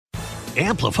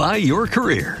Amplify your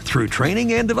career through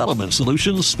training and development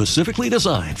solutions specifically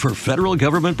designed for federal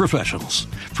government professionals.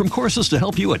 From courses to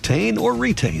help you attain or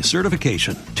retain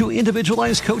certification, to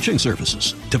individualized coaching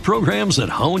services, to programs that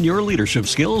hone your leadership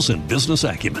skills and business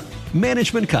acumen,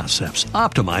 Management Concepts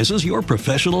optimizes your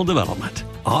professional development.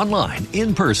 Online,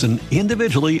 in person,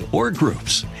 individually, or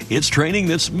groups, it's training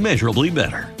that's measurably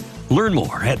better. Learn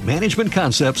more at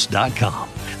managementconcepts.com.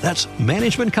 That's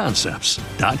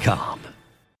managementconcepts.com.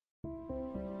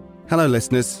 Hello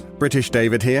listeners, British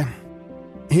David here.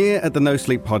 Here at the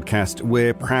NoSleep podcast,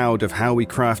 we're proud of how we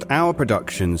craft our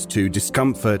productions to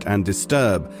discomfort and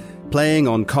disturb, playing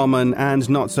on common and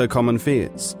not so common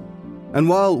fears. And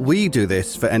while we do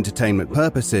this for entertainment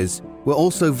purposes, we're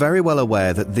also very well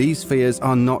aware that these fears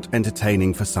are not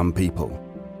entertaining for some people.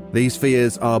 These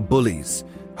fears are bullies,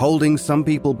 holding some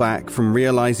people back from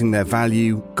realizing their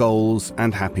value, goals,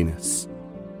 and happiness.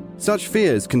 Such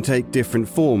fears can take different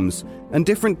forms, and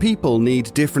different people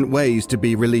need different ways to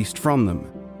be released from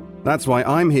them. That's why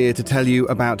I'm here to tell you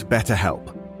about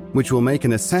BetterHelp, which will make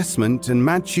an assessment and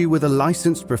match you with a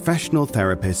licensed professional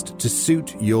therapist to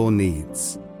suit your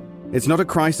needs. It's not a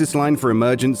crisis line for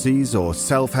emergencies or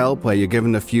self-help where you're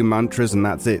given a few mantras and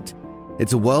that's it.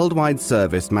 It's a worldwide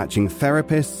service matching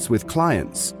therapists with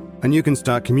clients, and you can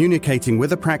start communicating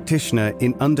with a practitioner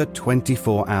in under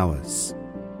 24 hours.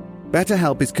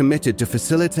 BetterHelp is committed to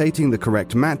facilitating the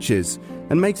correct matches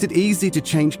and makes it easy to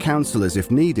change counselors if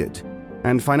needed,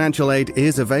 and financial aid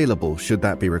is available should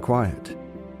that be required.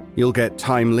 You'll get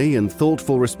timely and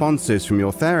thoughtful responses from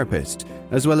your therapist,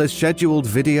 as well as scheduled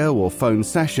video or phone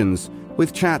sessions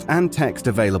with chat and text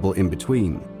available in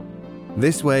between.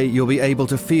 This way, you'll be able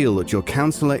to feel that your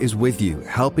counselor is with you,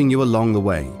 helping you along the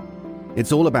way.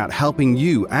 It's all about helping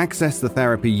you access the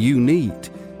therapy you need,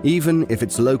 even if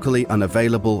it's locally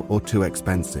unavailable or too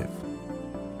expensive.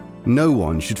 No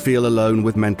one should feel alone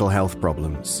with mental health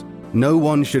problems. No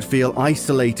one should feel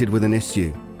isolated with an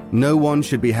issue. No one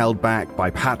should be held back by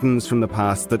patterns from the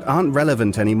past that aren't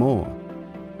relevant anymore.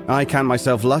 I count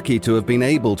myself lucky to have been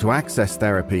able to access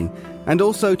therapy and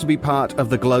also to be part of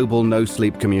the global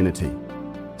NoSleep community.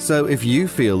 So if you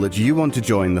feel that you want to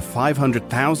join the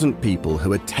 500,000 people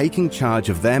who are taking charge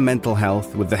of their mental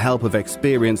health with the help of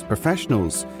experienced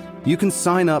professionals, you can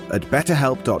sign up at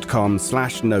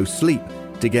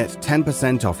betterhelp.com/nosleep to get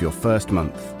 10% off your first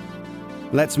month.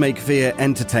 Let's make fear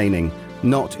entertaining,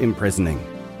 not imprisoning.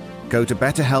 Go to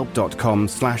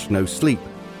betterhelp.com/nosleep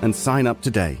and sign up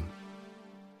today.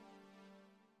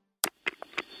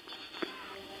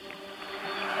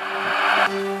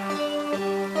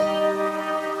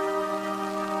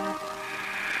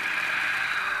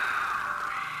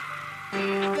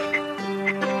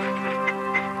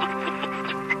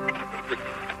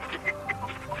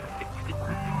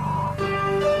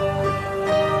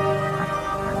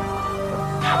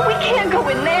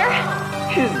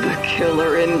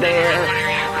 Killer in there.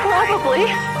 Probably.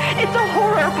 It's a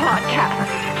horror podcast.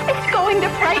 It's going to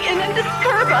frighten and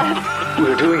disturb us.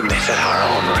 We're doing this at our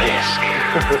own risk.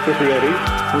 Ready?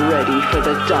 Ready for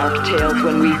the dark tales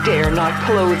when we dare not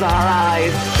close our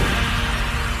eyes.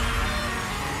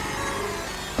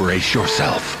 Brace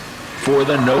yourself for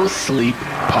the No Sleep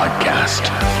Podcast.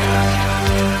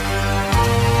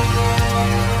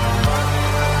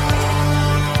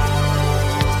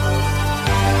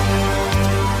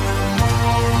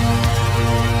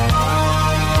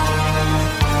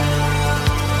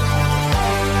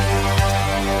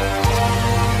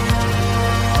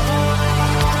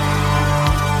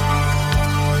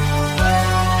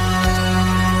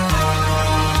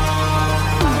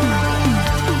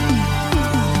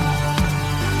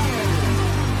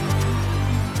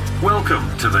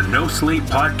 Welcome to the No Sleep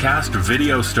Podcast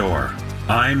video store.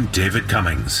 I'm David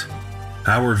Cummings.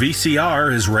 Our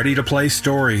VCR is ready to play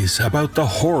stories about the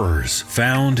horrors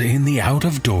found in the out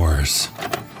of doors.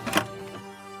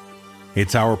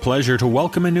 It's our pleasure to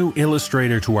welcome a new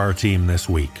illustrator to our team this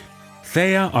week.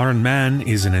 Thea Arnman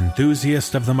is an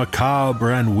enthusiast of the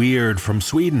macabre and weird from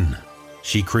Sweden.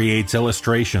 She creates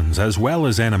illustrations as well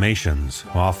as animations,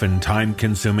 often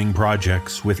time-consuming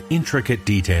projects with intricate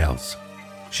details.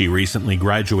 She recently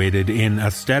graduated in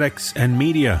aesthetics and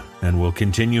media and will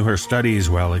continue her studies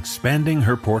while expanding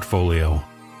her portfolio.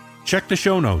 Check the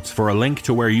show notes for a link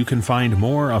to where you can find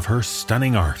more of her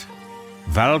stunning art.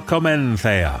 Välkommen,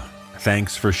 Thea.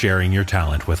 Thanks for sharing your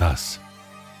talent with us.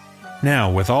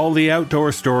 Now, with all the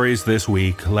outdoor stories this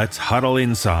week, let's huddle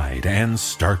inside and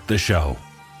start the show.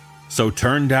 So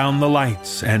turn down the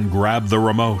lights and grab the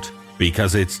remote,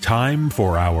 because it's time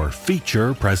for our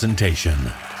feature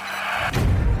presentation.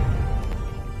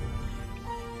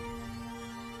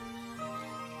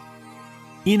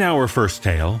 In our first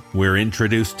tale, we're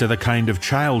introduced to the kind of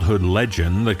childhood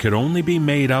legend that could only be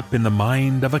made up in the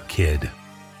mind of a kid.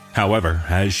 However,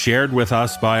 as shared with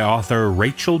us by author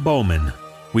Rachel Bowman,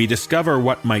 we discover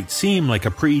what might seem like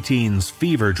a preteen's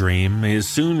fever dream is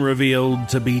soon revealed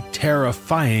to be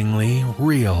terrifyingly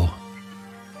real.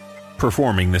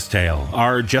 Performing this tale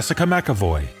are Jessica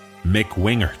McAvoy, Mick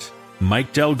Wingert,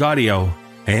 Mike Delgadio,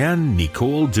 and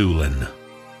Nicole Doolin.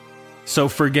 So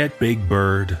forget Big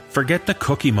Bird, forget the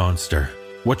Cookie Monster.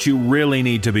 What you really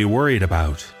need to be worried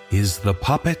about is the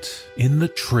puppet in the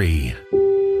tree.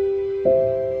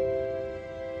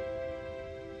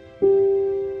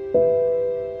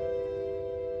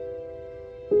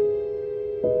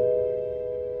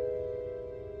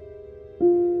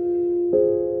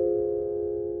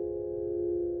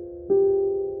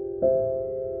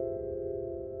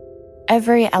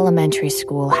 Every elementary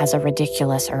school has a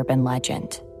ridiculous urban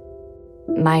legend.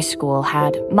 My school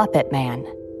had Muppet Man,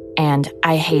 and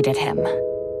I hated him.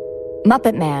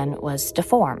 Muppet Man was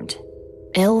deformed.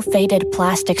 Ill-fated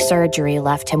plastic surgery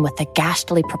left him with the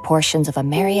ghastly proportions of a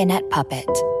marionette puppet,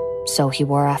 so he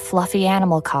wore a fluffy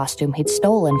animal costume he'd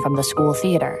stolen from the school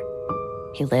theater.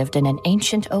 He lived in an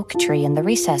ancient oak tree in the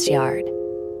recess yard.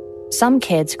 Some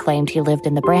kids claimed he lived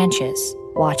in the branches,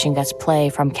 watching us play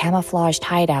from camouflaged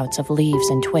hideouts of leaves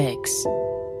and twigs.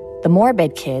 The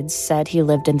morbid kids said he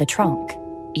lived in the trunk,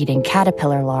 eating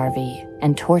caterpillar larvae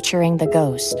and torturing the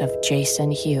ghost of Jason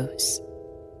Hughes.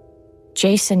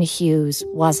 Jason Hughes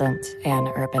wasn't an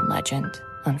urban legend,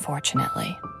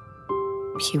 unfortunately.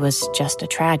 He was just a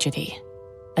tragedy,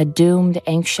 a doomed,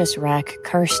 anxious wreck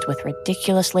cursed with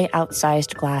ridiculously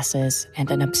outsized glasses and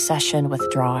an obsession with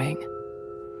drawing.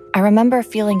 I remember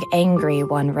feeling angry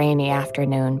one rainy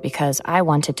afternoon because I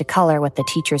wanted to color with the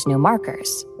teacher's new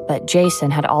markers, but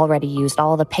Jason had already used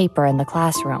all the paper in the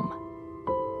classroom.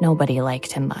 Nobody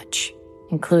liked him much,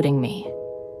 including me.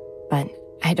 But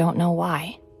I don't know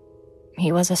why.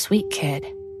 He was a sweet kid.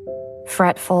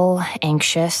 Fretful,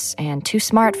 anxious, and too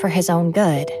smart for his own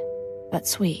good, but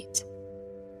sweet.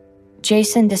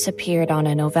 Jason disappeared on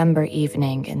a November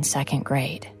evening in second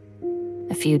grade.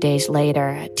 A few days later,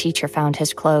 a teacher found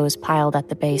his clothes piled at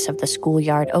the base of the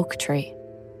schoolyard oak tree.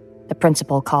 The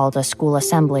principal called a school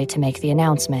assembly to make the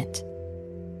announcement.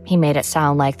 He made it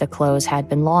sound like the clothes had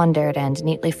been laundered and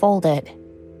neatly folded.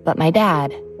 But my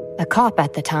dad, a cop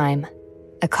at the time,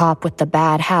 a cop with the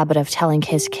bad habit of telling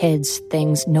his kids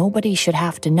things nobody should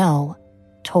have to know,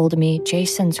 told me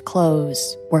Jason's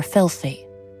clothes were filthy.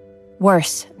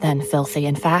 Worse than filthy,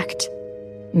 in fact.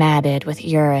 Matted with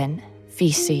urine,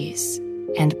 feces,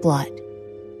 and blood.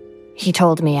 He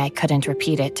told me I couldn't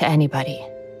repeat it to anybody.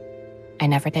 I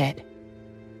never did.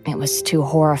 It was too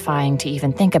horrifying to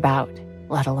even think about,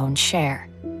 let alone share.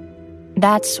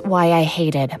 That's why I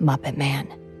hated Muppet Man.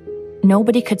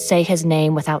 Nobody could say his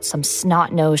name without some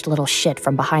snot-nosed little shit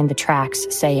from behind the tracks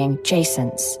saying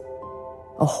Jason's.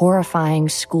 A horrifying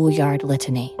schoolyard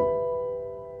litany.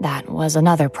 That was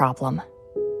another problem.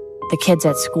 The kids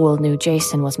at school knew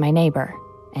Jason was my neighbor,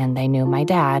 and they knew my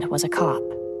dad was a cop.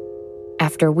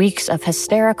 After weeks of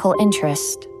hysterical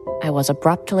interest, I was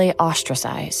abruptly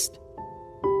ostracized.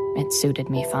 It suited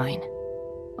me fine.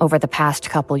 Over the past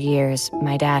couple years,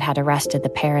 my dad had arrested the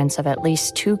parents of at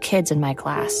least 2 kids in my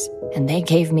class, and they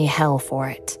gave me hell for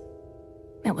it.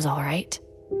 It was all right.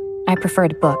 I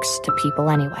preferred books to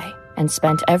people anyway, and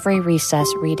spent every recess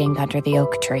reading under the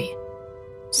oak tree.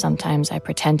 Sometimes I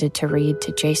pretended to read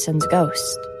to Jason's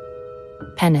ghost.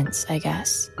 Penance, I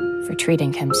guess, for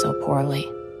treating him so poorly.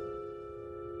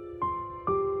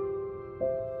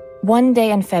 One day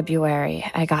in February,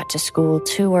 I got to school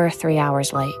 2 or 3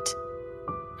 hours late.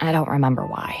 I don't remember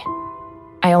why.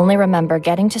 I only remember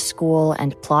getting to school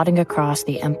and plodding across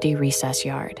the empty recess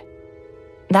yard.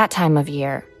 That time of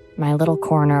year, my little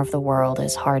corner of the world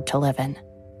is hard to live in.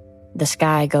 The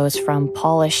sky goes from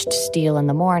polished steel in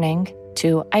the morning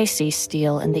to icy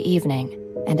steel in the evening,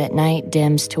 and at night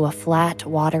dims to a flat,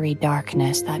 watery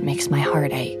darkness that makes my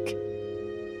heart ache.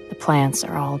 The plants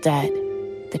are all dead,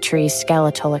 the trees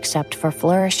skeletal except for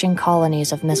flourishing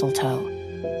colonies of mistletoe.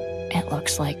 It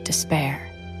looks like despair.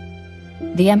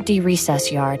 The empty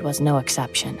recess yard was no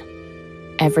exception.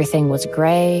 Everything was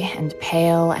gray and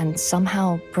pale and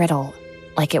somehow brittle,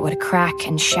 like it would crack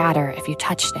and shatter if you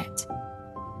touched it.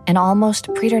 An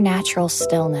almost preternatural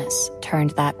stillness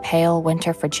turned that pale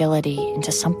winter fragility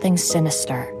into something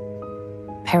sinister.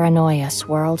 Paranoia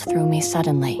swirled through me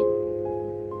suddenly.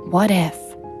 What if,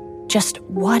 just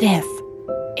what if,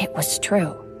 it was true?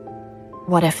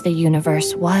 What if the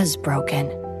universe was broken?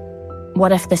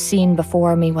 What if the scene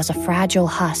before me was a fragile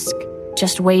husk,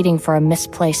 just waiting for a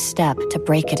misplaced step to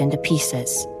break it into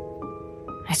pieces?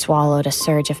 I swallowed a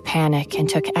surge of panic and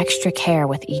took extra care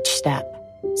with each step,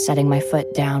 setting my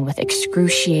foot down with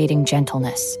excruciating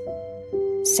gentleness.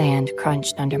 Sand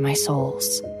crunched under my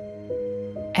soles.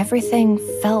 Everything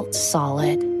felt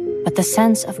solid, but the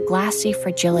sense of glassy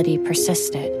fragility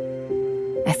persisted.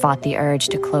 I fought the urge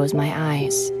to close my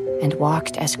eyes and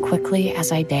walked as quickly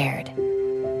as I dared.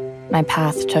 My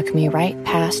path took me right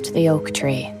past the oak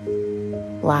tree.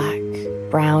 Black,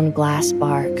 brown glass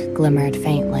bark glimmered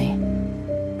faintly.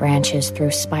 Branches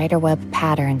threw spiderweb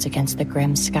patterns against the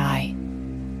grim sky.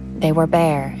 They were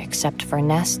bare except for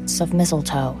nests of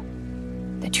mistletoe.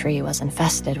 The tree was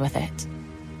infested with it.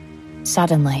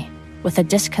 Suddenly, with a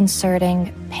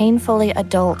disconcerting, painfully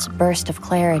adult burst of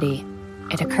clarity,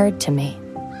 it occurred to me.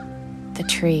 The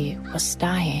tree was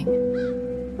dying.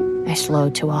 I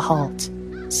slowed to a halt,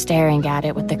 staring at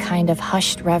it with the kind of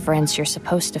hushed reverence you're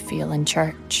supposed to feel in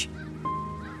church.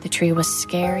 The tree was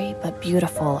scary but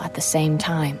beautiful at the same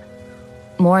time.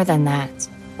 More than that,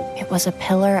 it was a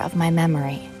pillar of my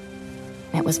memory.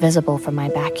 It was visible from my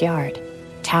backyard,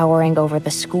 towering over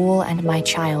the school and my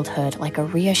childhood like a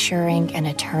reassuring and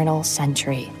eternal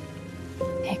sentry.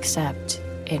 Except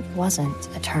it wasn't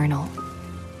eternal.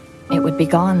 It would be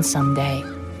gone someday,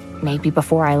 maybe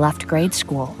before I left grade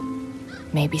school,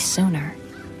 maybe sooner.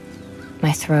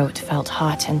 My throat felt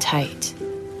hot and tight.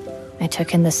 I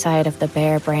took in the sight of the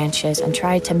bare branches and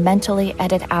tried to mentally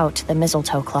edit out the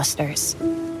mistletoe clusters.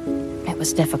 It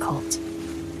was difficult.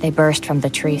 They burst from the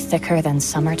tree thicker than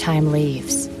summertime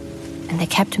leaves, and they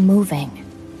kept moving,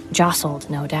 jostled,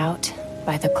 no doubt,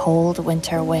 by the cold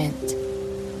winter wind.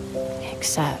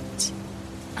 Except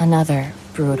another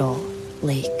brutal,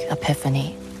 bleak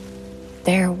epiphany.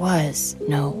 There was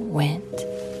no wind.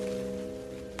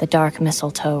 The dark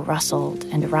mistletoe rustled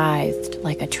and writhed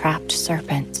like a trapped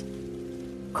serpent.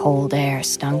 Cold air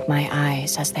stung my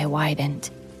eyes as they widened.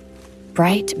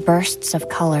 Bright bursts of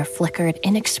color flickered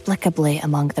inexplicably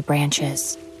among the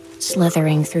branches,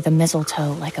 slithering through the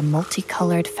mistletoe like a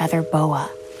multicolored feather boa.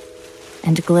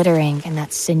 And glittering in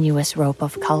that sinuous rope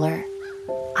of color,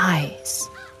 eyes.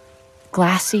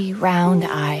 Glassy, round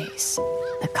eyes,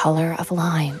 the color of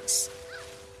limes.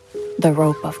 The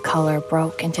rope of color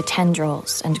broke into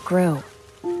tendrils and grew,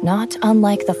 not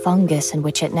unlike the fungus in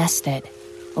which it nested,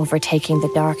 overtaking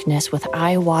the darkness with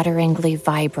eye-wateringly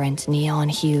vibrant neon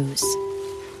hues.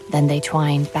 Then they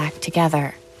twined back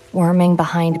together, worming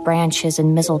behind branches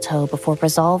and mistletoe before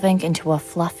resolving into a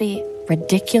fluffy,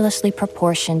 ridiculously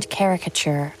proportioned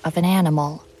caricature of an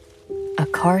animal. A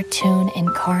cartoon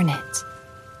incarnate.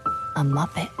 A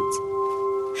Muppet.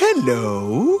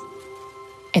 Hello?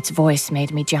 Its voice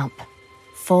made me jump.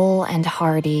 Full and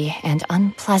hearty and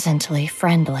unpleasantly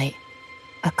friendly.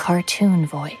 A cartoon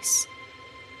voice.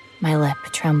 My lip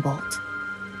trembled.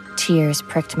 Tears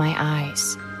pricked my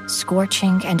eyes,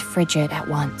 scorching and frigid at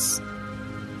once.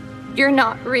 You're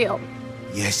not real.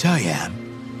 Yes, I am.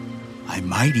 I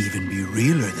might even be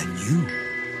realer than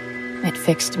you. It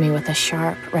fixed me with a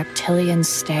sharp, reptilian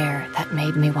stare that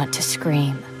made me want to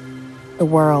scream. The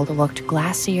world looked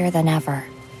glassier than ever,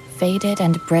 faded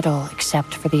and brittle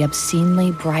except for the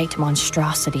obscenely bright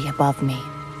monstrosity above me.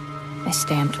 I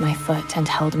stamped my foot and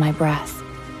held my breath,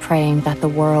 praying that the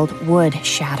world would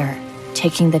shatter,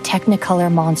 taking the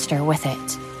Technicolor monster with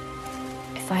it.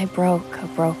 If I broke a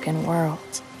broken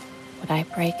world, would I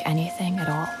break anything at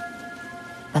all?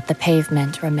 But the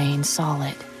pavement remained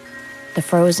solid. The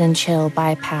frozen chill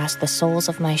bypassed the soles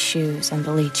of my shoes and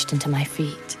leached into my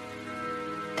feet.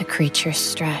 The creature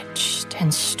stretched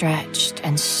and stretched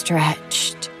and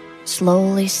stretched,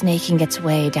 slowly snaking its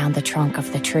way down the trunk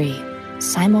of the tree,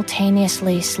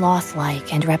 simultaneously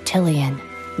sloth-like and reptilian,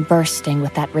 bursting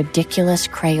with that ridiculous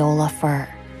Crayola fur.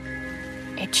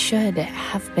 It should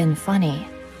have been funny.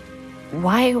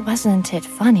 Why wasn't it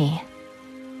funny?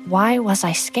 Why was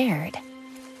I scared?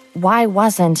 Why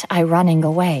wasn't I running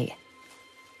away?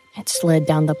 It slid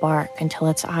down the bark until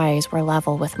its eyes were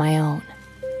level with my own.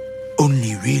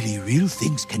 Only really real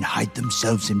things can hide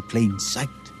themselves in plain sight.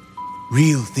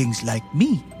 Real things like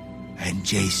me and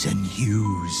Jason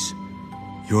Hughes.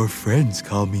 Your friends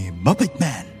call me Muppet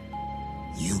Man.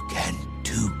 You can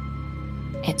too.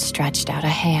 It stretched out a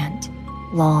hand,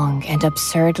 long and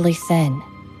absurdly thin,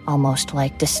 almost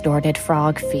like distorted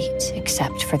frog feet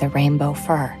except for the rainbow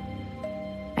fur.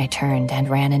 I turned and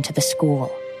ran into the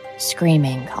school,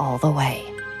 screaming all the way.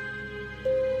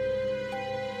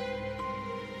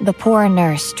 The poor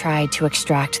nurse tried to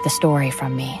extract the story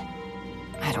from me.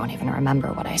 I don't even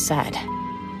remember what I said.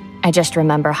 I just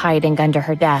remember hiding under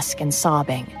her desk and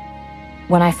sobbing.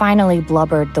 When I finally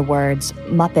blubbered the words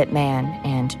Muppet Man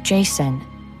and Jason,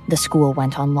 the school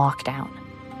went on lockdown.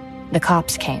 The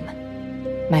cops came.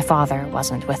 My father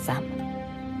wasn't with them.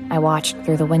 I watched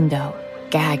through the window,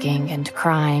 gagging and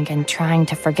crying and trying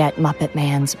to forget Muppet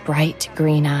Man's bright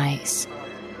green eyes.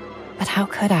 But how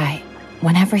could I,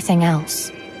 when everything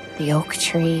else, the oak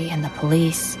tree and the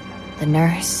police, the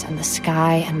nurse and the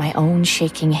sky and my own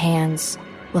shaking hands,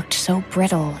 looked so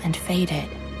brittle and faded?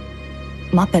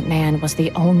 Muppet Man was the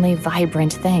only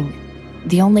vibrant thing,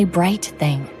 the only bright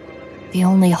thing, the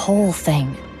only whole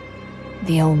thing,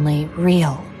 the only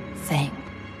real thing.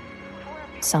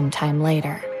 Sometime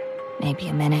later, maybe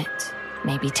a minute,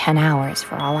 maybe 10 hours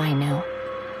for all I knew,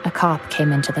 a cop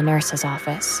came into the nurse's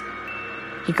office.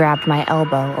 He grabbed my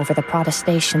elbow over the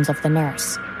protestations of the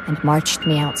nurse and marched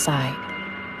me outside.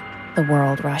 The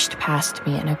world rushed past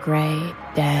me in a gray,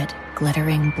 dead,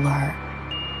 glittering blur.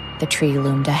 The tree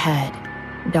loomed ahead,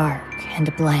 dark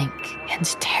and blank and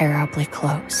terribly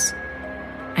close.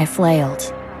 I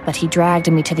flailed, but he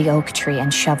dragged me to the oak tree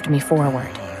and shoved me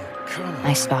forward.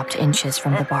 I stopped inches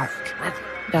from the bark,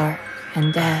 dark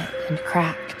and dead and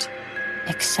cracked,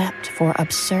 except for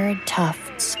absurd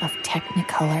tufts of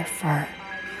technicolor fur.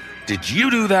 Did you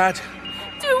do that?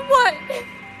 Do what?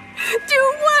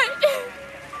 Do what?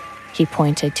 He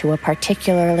pointed to a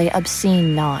particularly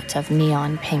obscene knot of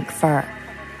neon pink fur.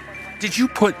 Did you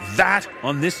put that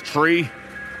on this tree?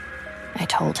 I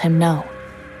told him no.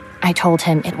 I told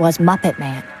him it was Muppet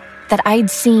Man, that I'd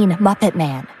seen Muppet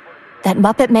Man, that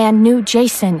Muppet Man knew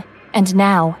Jason, and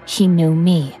now he knew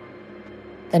me.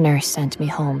 The nurse sent me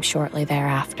home shortly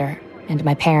thereafter, and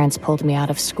my parents pulled me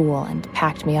out of school and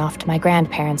packed me off to my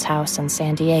grandparents' house in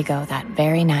San Diego that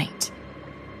very night.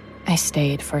 I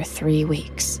stayed for 3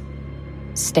 weeks.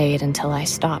 Stayed until I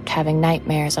stopped having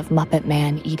nightmares of Muppet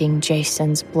Man eating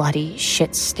Jason's bloody,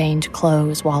 shit-stained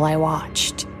clothes while I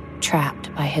watched,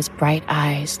 trapped by his bright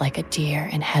eyes like a deer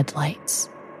in headlights.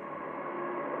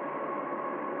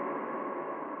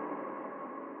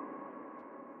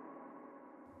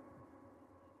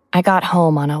 I got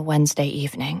home on a Wednesday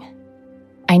evening.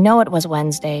 I know it was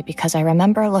Wednesday because I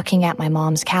remember looking at my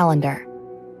mom's calendar,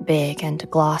 big and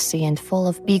glossy and full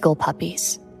of beagle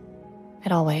puppies.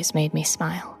 It always made me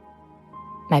smile.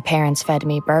 My parents fed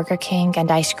me Burger King and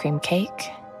ice cream cake,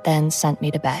 then sent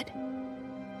me to bed.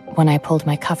 When I pulled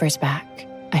my covers back,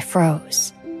 I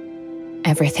froze.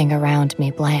 Everything around me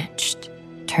blanched,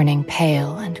 turning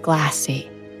pale and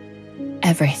glassy.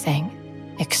 Everything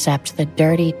except the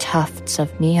dirty tufts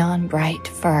of neon-bright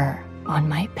fur on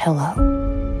my pillow.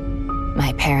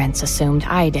 My parents assumed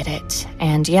I did it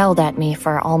and yelled at me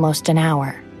for almost an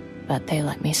hour, but they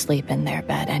let me sleep in their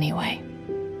bed anyway.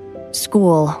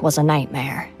 School was a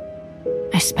nightmare.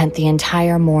 I spent the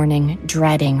entire morning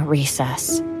dreading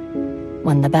recess.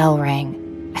 When the bell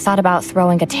rang, I thought about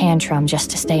throwing a tantrum just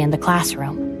to stay in the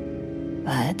classroom,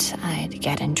 but I'd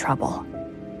get in trouble.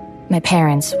 My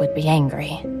parents would be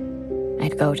angry.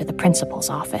 I'd go to the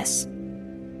principal's office.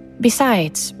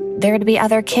 Besides, there'd be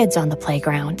other kids on the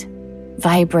playground.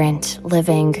 Vibrant,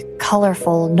 living,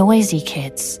 colorful, noisy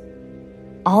kids.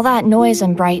 All that noise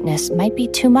and brightness might be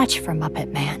too much for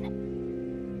Muppet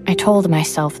Man. I told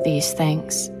myself these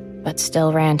things, but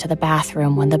still ran to the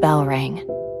bathroom when the bell rang.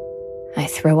 I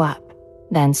threw up,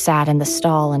 then sat in the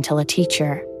stall until a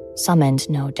teacher, summoned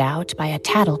no doubt by a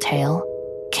tattletale,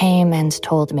 came and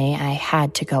told me I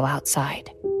had to go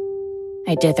outside.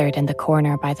 I dithered in the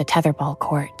corner by the tetherball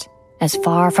court, as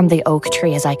far from the oak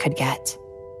tree as I could get.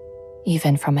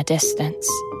 Even from a distance,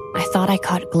 I thought I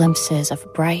caught glimpses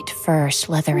of bright fur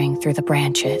slithering through the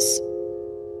branches.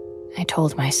 I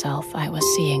told myself I was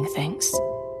seeing things.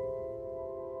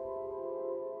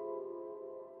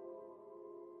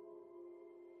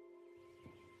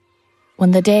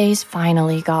 When the days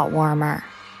finally got warmer,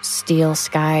 steel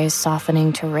skies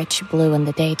softening to rich blue in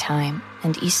the daytime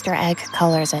and Easter egg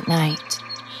colors at night,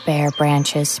 bare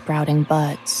branches sprouting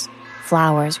buds,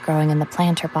 flowers growing in the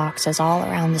planter boxes all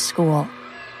around the school,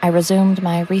 I resumed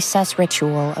my recess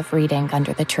ritual of reading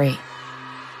under the tree.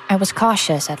 I was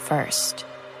cautious at first,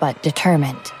 but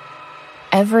determined.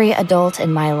 Every adult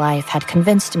in my life had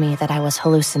convinced me that I was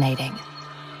hallucinating.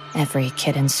 Every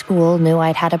kid in school knew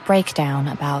I'd had a breakdown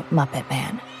about Muppet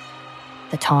Man.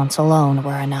 The taunts alone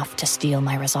were enough to steel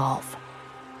my resolve.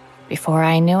 Before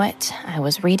I knew it, I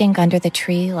was reading under the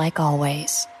tree like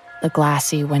always, the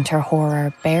glassy winter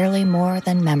horror barely more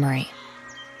than memory.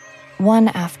 One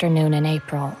afternoon in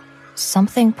April,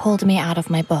 something pulled me out of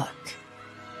my book.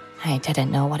 I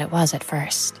didn't know what it was at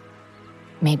first.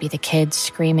 Maybe the kids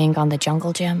screaming on the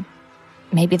jungle gym.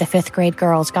 Maybe the 5th grade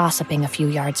girls gossiping a few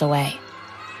yards away.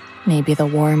 Maybe the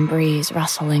warm breeze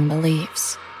rustling the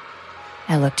leaves.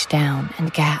 I looked down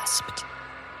and gasped.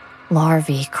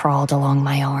 Larvae crawled along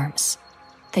my arms.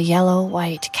 The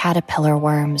yellow-white caterpillar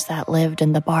worms that lived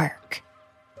in the bark.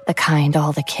 The kind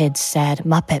all the kids said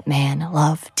Muppet Man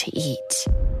loved to eat.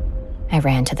 I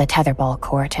ran to the tetherball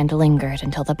court and lingered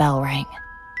until the bell rang.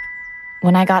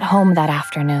 When I got home that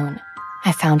afternoon,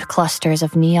 I found clusters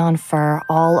of neon fur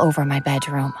all over my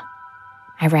bedroom.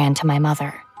 I ran to my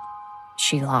mother.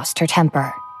 She lost her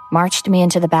temper, marched me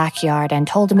into the backyard, and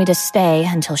told me to stay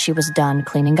until she was done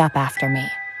cleaning up after me.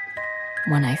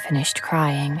 When I finished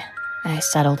crying, I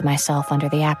settled myself under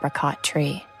the apricot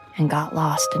tree and got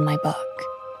lost in my book.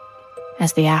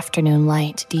 As the afternoon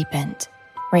light deepened,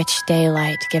 rich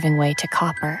daylight giving way to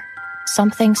copper,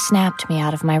 something snapped me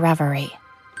out of my reverie.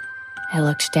 I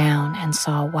looked down and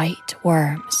saw white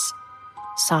worms,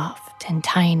 soft and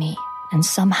tiny and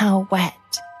somehow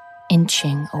wet,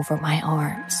 inching over my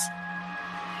arms.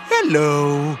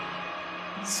 Hello.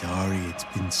 Sorry it's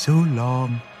been so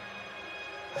long.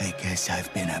 I guess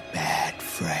I've been a bad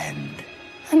friend.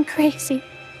 I'm crazy.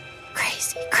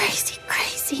 Crazy, crazy,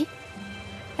 crazy.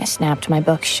 I snapped my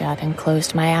book shut and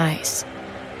closed my eyes.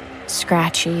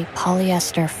 Scratchy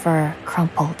polyester fur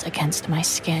crumpled against my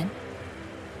skin.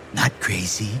 Not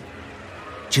crazy.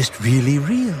 Just really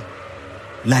real.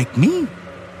 Like me.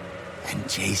 And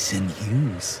Jason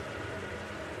Hughes.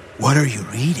 What are you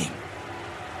reading?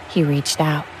 He reached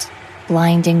out,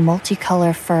 blinding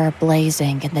multicolor fur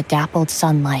blazing in the dappled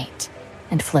sunlight,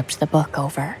 and flipped the book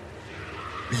over.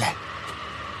 Black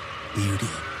Beauty.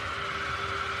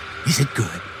 Is it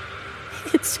good?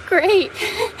 It's great.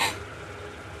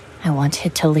 I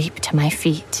wanted to leap to my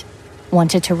feet,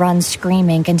 wanted to run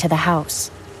screaming into the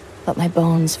house, but my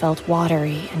bones felt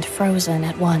watery and frozen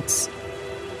at once.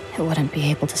 I wouldn't be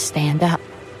able to stand up,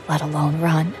 let alone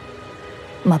run.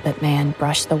 Muppet Man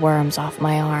brushed the worms off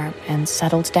my arm and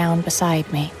settled down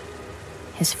beside me.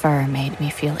 His fur made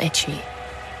me feel itchy.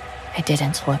 I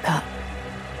didn't look up.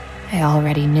 I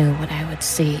already knew what I would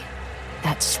see.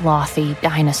 That slothy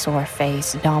dinosaur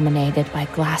face dominated by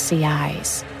glassy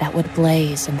eyes that would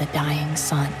blaze in the dying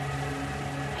sun.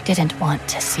 I didn't want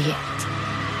to see it.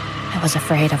 I was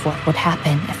afraid of what would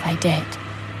happen if I did.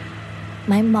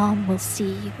 My mom will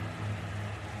see you.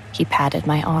 He patted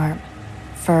my arm,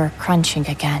 fur crunching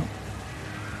again.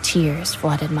 Tears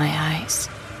flooded my eyes.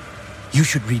 You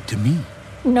should read to me.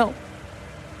 No.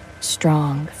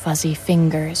 Strong, fuzzy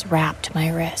fingers wrapped my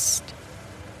wrist.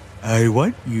 I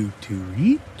want you to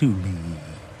read to me.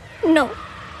 No.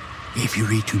 If you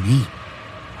read to me,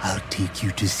 I'll take you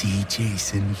to see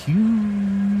Jason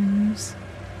Hughes.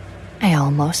 I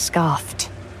almost scoffed.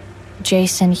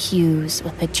 Jason Hughes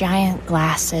with the giant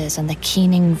glasses and the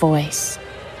keening voice.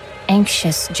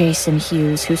 Anxious Jason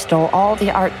Hughes who stole all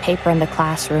the art paper in the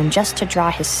classroom just to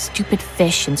draw his stupid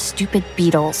fish and stupid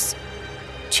beetles.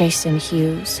 Jason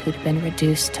Hughes who'd been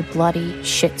reduced to bloody,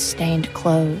 shit-stained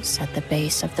clothes at the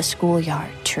base of the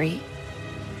schoolyard tree.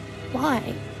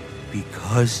 Why?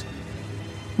 Because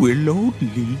we're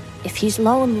lonely. If he's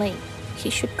lonely, he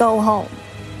should go home.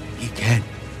 He can't.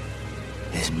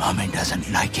 His mommy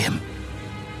doesn't like him.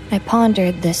 I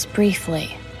pondered this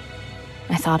briefly.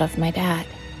 I thought of my dad.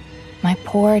 My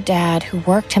poor dad who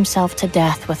worked himself to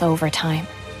death with overtime.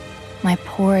 My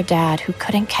poor dad who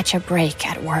couldn't catch a break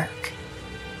at work.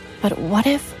 But what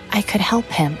if I could help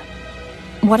him?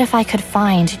 What if I could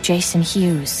find Jason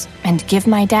Hughes and give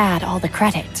my dad all the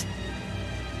credit?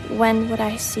 When would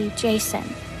I see Jason?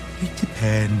 It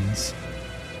depends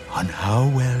on how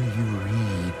well you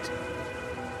read.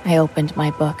 I opened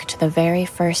my book to the very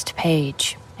first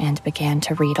page and began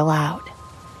to read aloud.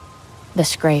 The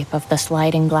scrape of the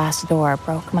sliding glass door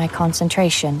broke my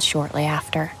concentration shortly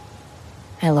after.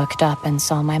 I looked up and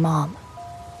saw my mom.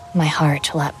 My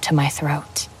heart leapt to my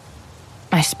throat.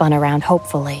 I spun around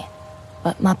hopefully,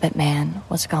 but Muppet Man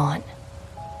was gone.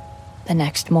 The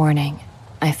next morning,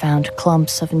 I found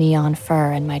clumps of neon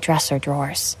fur in my dresser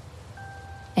drawers.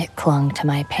 It clung to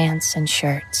my pants and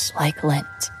shirts like lint.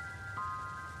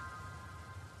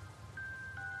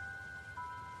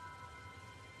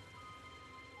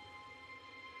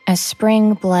 As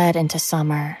spring bled into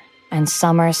summer, and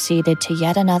summer seeded to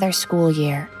yet another school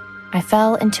year, I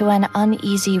fell into an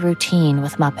uneasy routine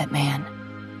with Muppet Man.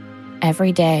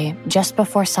 Every day, just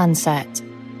before sunset,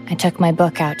 I took my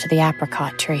book out to the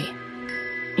apricot tree.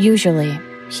 Usually,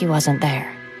 he wasn't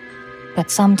there.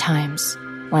 But sometimes,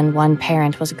 when one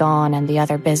parent was gone and the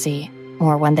other busy,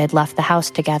 or when they'd left the house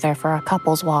together for a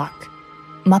couple's walk,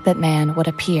 Muppet Man would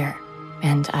appear,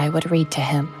 and I would read to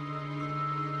him.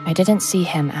 I didn't see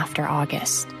him after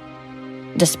August.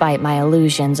 Despite my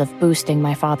illusions of boosting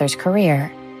my father's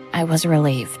career, I was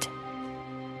relieved.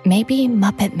 Maybe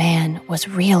Muppet Man was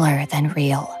realer than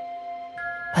real.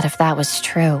 But if that was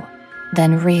true,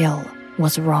 then real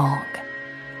was wrong.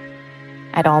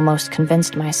 I'd almost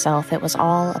convinced myself it was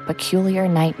all a peculiar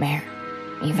nightmare,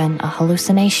 even a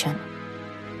hallucination.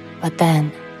 But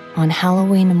then, on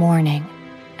Halloween morning,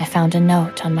 I found a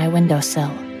note on my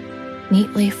windowsill,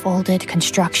 neatly folded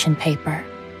construction paper,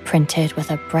 printed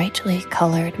with a brightly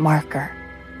colored marker.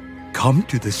 Come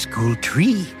to the school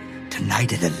tree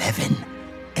tonight at 11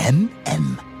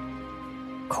 m.m.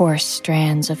 Coarse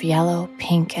strands of yellow,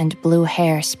 pink, and blue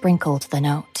hair sprinkled the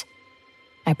note.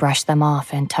 I brushed them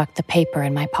off and tucked the paper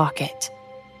in my pocket.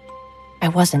 I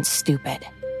wasn't stupid.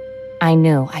 I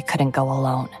knew I couldn't go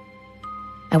alone.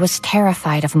 I was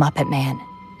terrified of Muppet Man,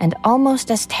 and almost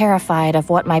as terrified of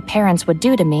what my parents would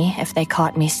do to me if they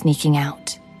caught me sneaking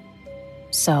out.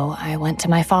 So I went to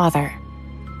my father.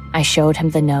 I showed him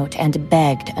the note and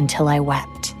begged until I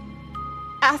wept.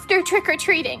 After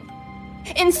trick-or-treating.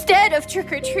 Instead of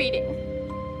trick-or-treating.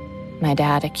 My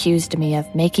dad accused me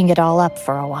of making it all up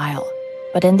for a while,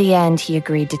 but in the end he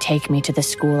agreed to take me to the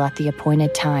school at the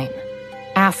appointed time,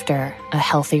 after a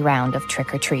healthy round of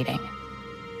trick-or-treating.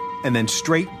 And then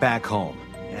straight back home.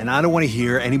 And I don't want to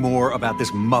hear any more about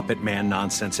this Muppet Man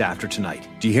nonsense after tonight.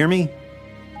 Do you hear me?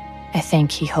 I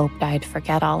think he hoped I'd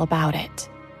forget all about it,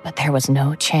 but there was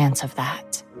no chance of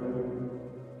that.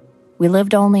 We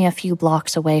lived only a few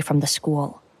blocks away from the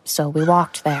school, so we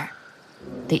walked there.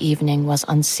 The evening was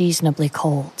unseasonably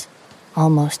cold,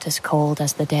 almost as cold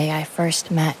as the day I first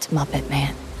met Muppet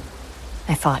Man.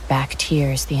 I fought back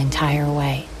tears the entire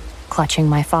way, clutching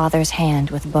my father's hand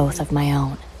with both of my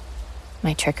own.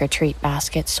 My trick-or-treat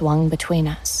basket swung between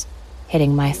us,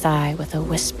 hitting my thigh with a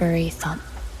whispery thump.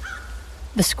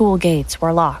 The school gates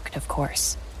were locked, of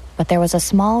course, but there was a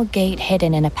small gate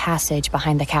hidden in a passage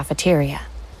behind the cafeteria.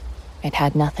 It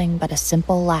had nothing but a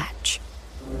simple latch.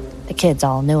 The kids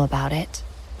all knew about it,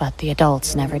 but the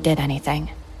adults never did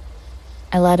anything.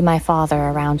 I led my father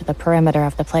around the perimeter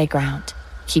of the playground,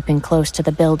 keeping close to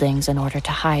the buildings in order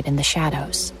to hide in the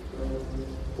shadows.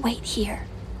 Wait here.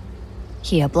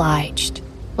 He obliged,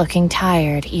 looking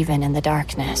tired even in the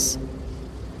darkness.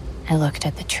 I looked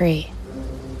at the tree.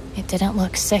 It didn't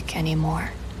look sick anymore.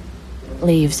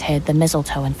 Leaves hid the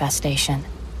mistletoe infestation.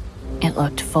 It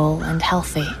looked full and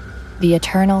healthy, the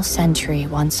eternal sentry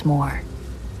once more.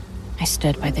 I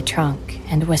stood by the trunk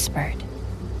and whispered,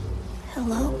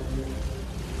 Hello?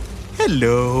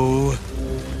 Hello.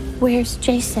 Where's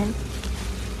Jason?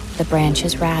 The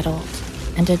branches rattled,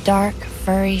 and a dark,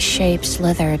 furry shape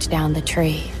slithered down the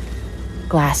tree.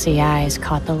 Glassy eyes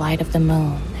caught the light of the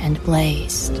moon and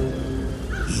blazed.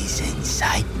 He's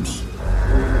inside me.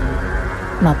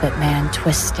 Muppet Man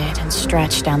twisted and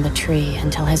stretched down the tree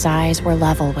until his eyes were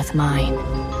level with mine.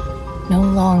 No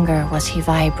longer was he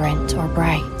vibrant or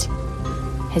bright.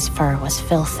 His fur was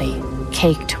filthy,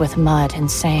 caked with mud and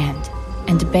sand,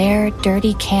 and bare,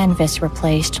 dirty canvas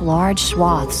replaced large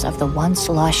swaths of the once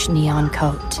lush neon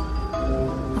coat.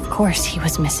 Of course he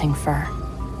was missing fur.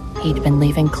 He'd been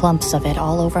leaving clumps of it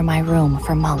all over my room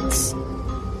for months.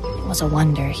 It was a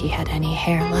wonder he had any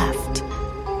hair left.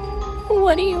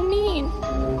 What do you mean?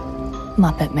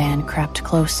 Muppet Man crept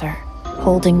closer,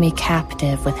 holding me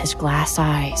captive with his glass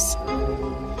eyes.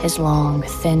 His long,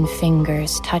 thin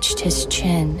fingers touched his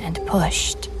chin and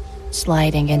pushed,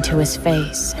 sliding into his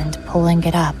face and pulling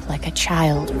it up like a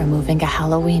child removing a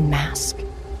Halloween mask.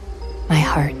 My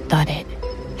heart thudded,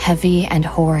 heavy and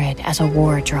horrid as a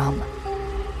war drum.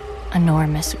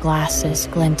 Enormous glasses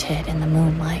glinted in the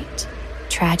moonlight,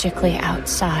 tragically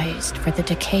outsized for the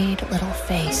decayed little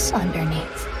face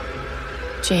underneath.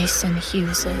 Jason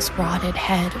Hughes's rotted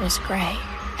head was gray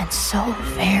and so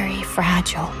very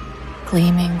fragile,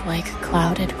 gleaming like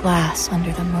clouded glass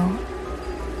under the moon.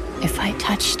 If I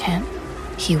touched him,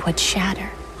 he would shatter.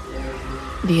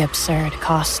 The absurd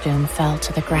costume fell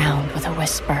to the ground with a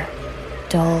whisper,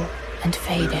 dull and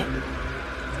faded.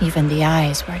 Even the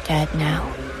eyes were dead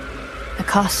now. The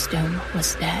costume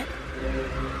was dead.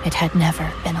 It had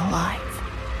never been alive.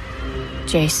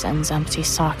 Jason's empty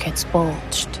sockets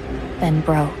bulged, then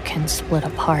broke and split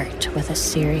apart with a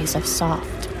series of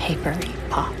soft, papery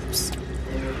pops.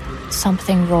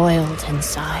 Something roiled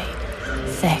inside,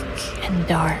 thick and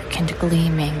dark and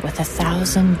gleaming with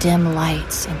 1,000 dim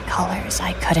lights in colors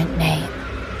I couldn't name.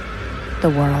 The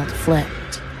world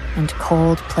flipped, and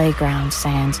cold playground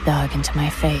sand dug into my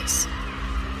face.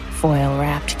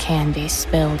 Foil-wrapped candy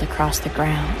spilled across the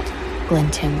ground,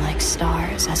 glinting like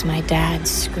stars as my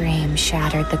dad's scream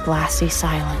shattered the glassy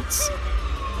silence.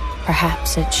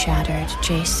 Perhaps it shattered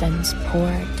Jason's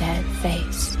poor dead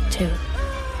face, too.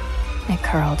 I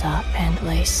curled up and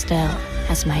lay still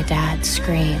as my dad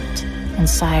screamed and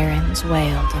sirens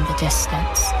wailed in the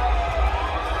distance.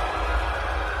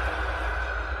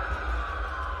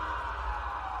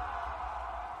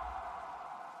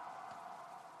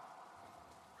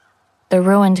 The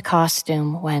ruined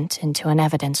costume went into an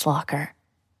evidence locker.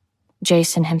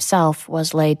 Jason himself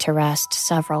was laid to rest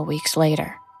several weeks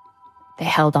later. They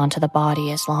held onto the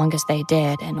body as long as they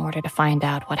did in order to find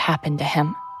out what happened to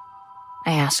him.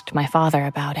 I asked my father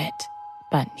about it,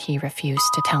 but he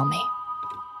refused to tell me.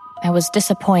 I was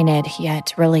disappointed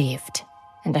yet relieved,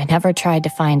 and I never tried to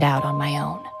find out on my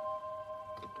own.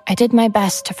 I did my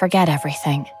best to forget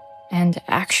everything, and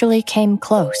actually came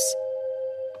close.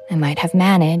 I might have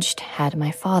managed had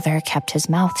my father kept his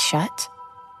mouth shut.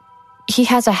 He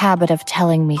has a habit of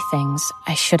telling me things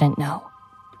I shouldn't know,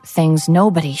 things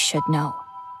nobody should know.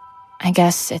 I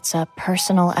guess it's a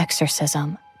personal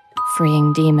exorcism,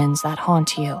 freeing demons that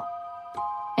haunt you.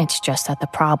 It's just that the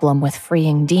problem with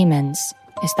freeing demons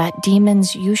is that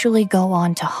demons usually go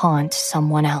on to haunt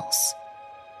someone else.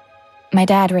 My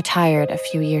dad retired a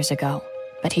few years ago,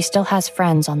 but he still has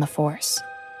friends on the force.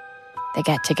 They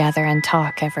get together and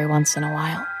talk every once in a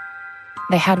while.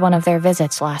 They had one of their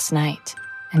visits last night,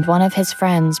 and one of his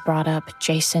friends brought up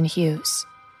Jason Hughes.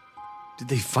 Did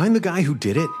they find the guy who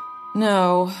did it?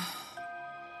 No,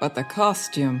 but the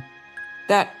costume,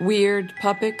 that weird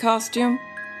puppet costume,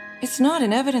 it's not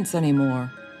in evidence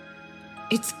anymore.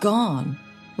 It's gone.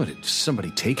 What, did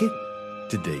somebody take it?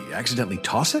 Did they accidentally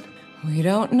toss it? We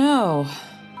don't know.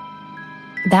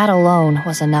 That alone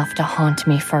was enough to haunt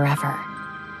me forever,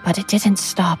 but it didn't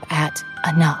stop at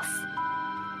enough.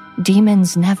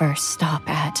 Demons never stop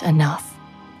at enough,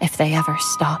 if they ever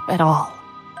stop at all.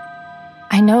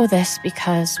 I know this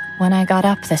because when I got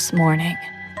up this morning,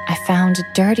 I found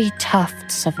dirty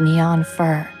tufts of neon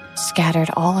fur scattered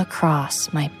all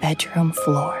across my bedroom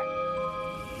floor.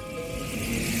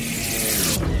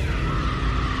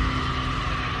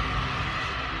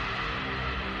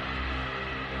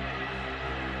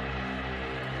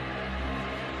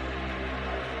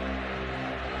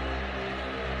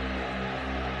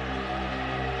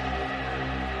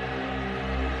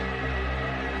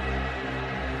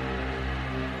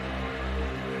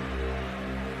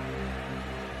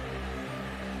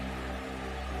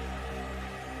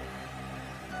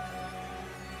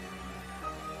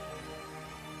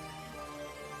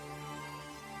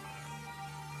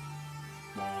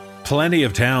 Plenty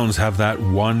of towns have that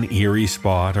one eerie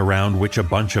spot around which a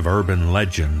bunch of urban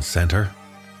legends center.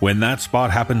 When that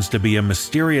spot happens to be a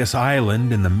mysterious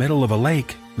island in the middle of a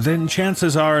lake, then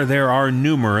chances are there are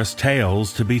numerous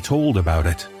tales to be told about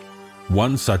it.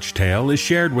 One such tale is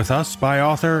shared with us by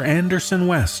author Anderson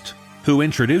West, who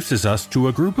introduces us to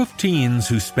a group of teens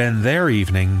who spend their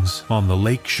evenings on the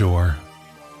lake shore.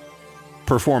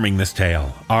 Performing this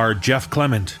tale are Jeff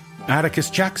Clement, Atticus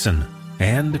Jackson,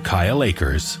 and Kyle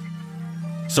Akers.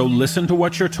 So listen to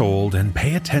what you're told and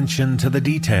pay attention to the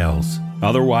details.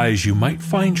 Otherwise, you might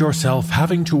find yourself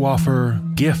having to offer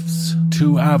gifts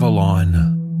to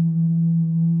Avalon.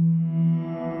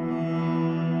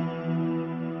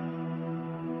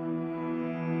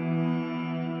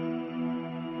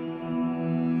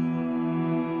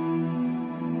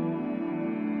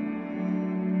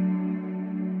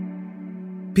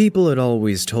 People had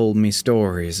always told me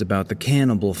stories about the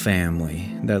cannibal family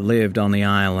that lived on the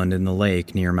island in the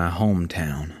lake near my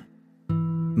hometown.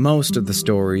 Most of the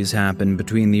stories happened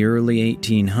between the early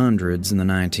 1800s and the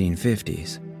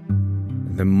 1950s.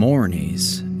 The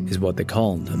Morneys is what they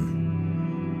called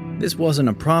them. This wasn't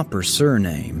a proper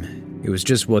surname. It was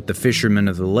just what the fishermen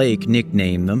of the lake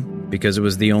nicknamed them because it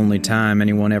was the only time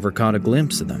anyone ever caught a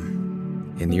glimpse of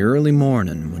them. In the early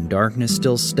morning, when darkness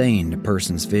still stained a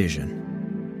person's vision.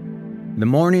 The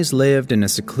Morneys lived in a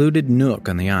secluded nook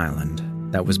on the island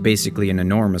that was basically an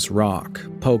enormous rock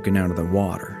poking out of the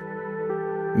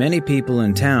water. Many people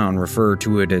in town refer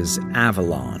to it as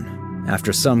Avalon,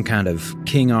 after some kind of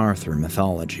King Arthur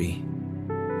mythology.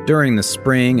 During the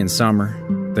spring and summer,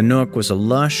 the nook was a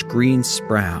lush green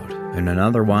sprout in an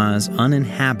otherwise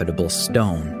uninhabitable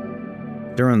stone.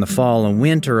 During the fall and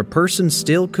winter, a person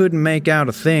still couldn't make out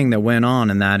a thing that went on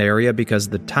in that area because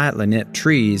the tightly knit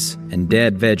trees and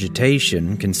dead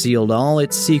vegetation concealed all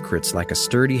its secrets like a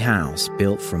sturdy house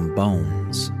built from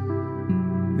bones.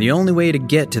 The only way to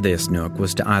get to this nook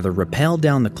was to either rappel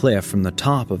down the cliff from the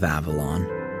top of Avalon,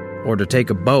 or to take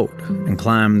a boat and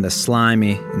climb the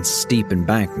slimy and steep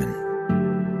embankment.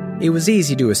 It was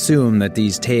easy to assume that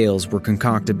these tales were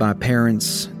concocted by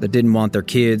parents that didn't want their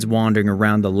kids wandering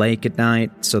around the lake at night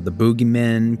so the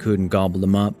boogeymen couldn't gobble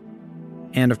them up.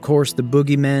 And of course, the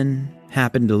boogeymen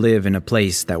happened to live in a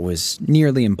place that was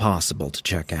nearly impossible to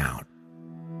check out.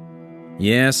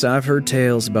 Yes, I've heard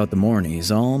tales about the Morneys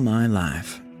all my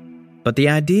life. But the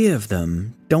idea of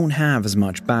them don't have as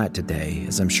much bite today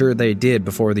as I'm sure they did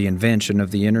before the invention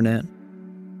of the internet.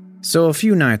 So a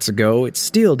few nights ago, it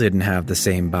still didn't have the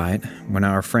same bite when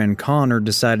our friend Connor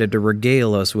decided to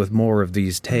regale us with more of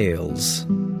these tales.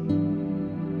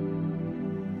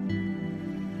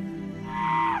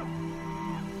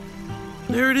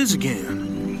 There it is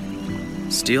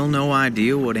again. Still no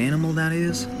idea what animal that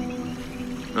is?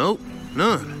 Nope,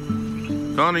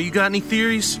 none. Connor, you got any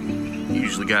theories? You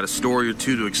usually got a story or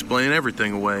two to explain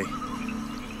everything away.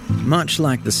 Much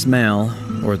like the smell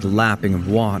or the lapping of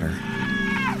water,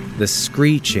 the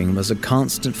screeching was a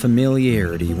constant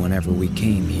familiarity whenever we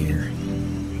came here.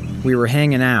 We were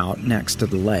hanging out next to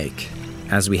the lake,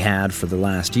 as we had for the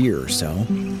last year or so.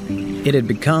 It had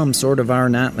become sort of our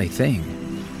nightly thing.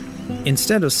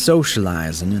 Instead of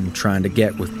socializing and trying to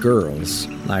get with girls,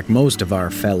 like most of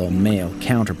our fellow male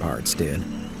counterparts did,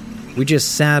 we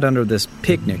just sat under this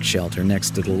picnic shelter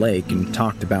next to the lake and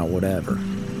talked about whatever.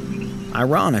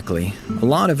 Ironically, a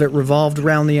lot of it revolved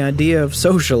around the idea of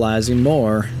socializing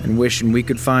more and wishing we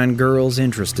could find girls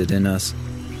interested in us.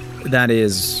 That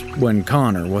is, when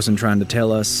Connor wasn't trying to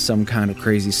tell us some kind of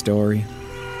crazy story.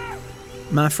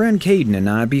 My friend Caden and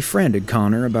I befriended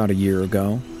Connor about a year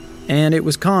ago, and it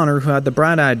was Connor who had the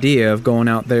bright idea of going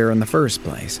out there in the first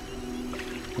place.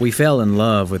 We fell in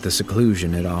love with the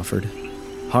seclusion it offered.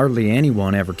 Hardly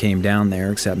anyone ever came down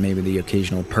there except maybe the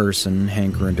occasional person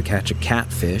hankering to catch a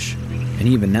catfish, and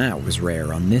even that was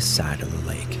rare on this side of the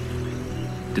lake.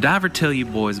 Did I ever tell you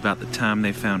boys about the time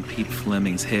they found Pete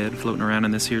Fleming's head floating around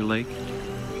in this here lake?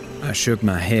 I shook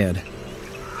my head.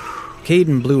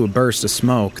 Caden blew a burst of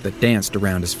smoke that danced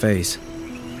around his face.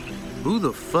 Who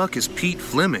the fuck is Pete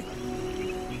Fleming?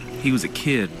 He was a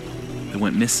kid that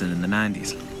went missing in the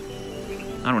 90s.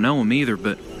 I don't know him either,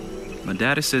 but my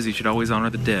daddy says you should always honor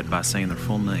the dead by saying their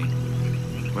full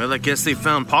name. Well, I guess they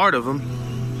found part of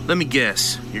him. Let me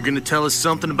guess, you're gonna tell us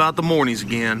something about the mornings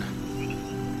again.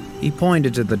 He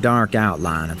pointed to the dark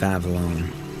outline of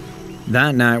Avalon.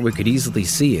 That night we could easily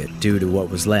see it due to what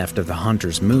was left of the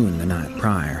hunter's moon the night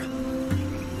prior.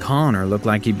 Connor looked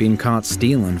like he'd been caught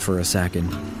stealing for a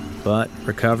second, but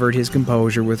recovered his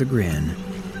composure with a grin.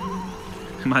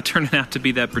 Am I turning out to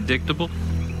be that predictable?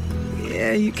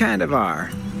 Yeah, you kind of are,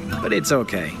 but it's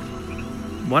okay.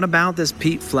 What about this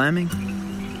Pete Fleming?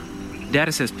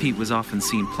 Daddy says Pete was often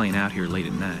seen playing out here late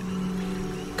at night.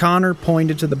 Connor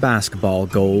pointed to the basketball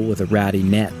goal with a ratty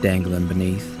net dangling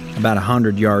beneath, about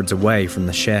 100 yards away from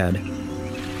the shed.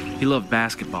 He loved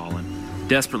basketball and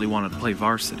desperately wanted to play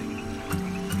varsity.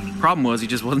 Problem was he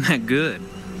just wasn't that good,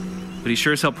 but he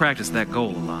sure as hell practiced that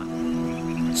goal a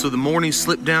lot. So the morning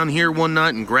slipped down here one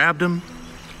night and grabbed him?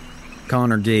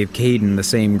 Connor gave Caden the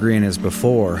same grin as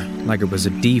before, like it was a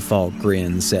default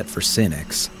grin set for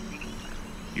cynics.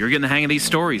 You're getting the hang of these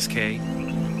stories, Kay.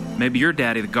 Maybe your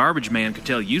daddy, the garbage man, could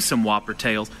tell you some whopper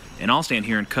tales, and I'll stand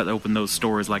here and cut open those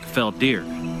stories like a felled deer,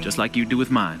 just like you do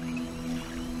with mine.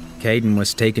 Caden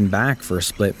was taken back for a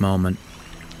split moment.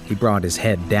 He brought his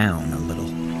head down a little.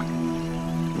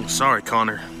 Oh, sorry,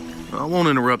 Connor. I won't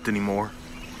interrupt anymore.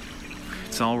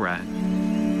 It's all right.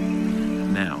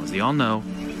 Now, as y'all know,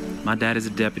 my dad is a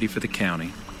deputy for the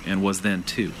county, and was then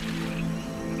too.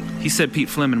 He said Pete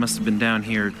Fleming must have been down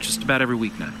here just about every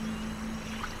weeknight.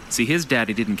 See, his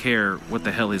daddy didn't care what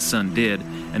the hell his son did,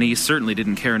 and he certainly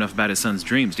didn't care enough about his son's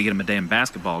dreams to get him a damn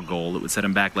basketball goal that would set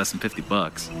him back less than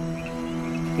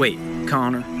 $50. Wait,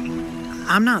 Connor,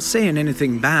 I'm not saying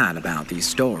anything bad about these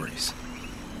stories,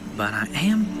 but I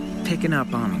am picking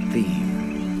up on a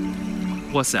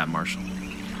theme. What's that, Marshall?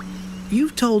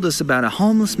 You've told us about a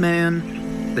homeless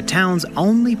man, the town's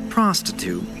only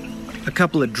prostitute, a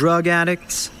couple of drug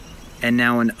addicts, and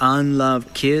now an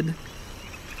unloved kid.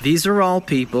 These are all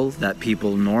people that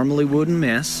people normally wouldn't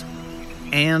miss,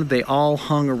 and they all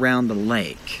hung around the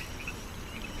lake.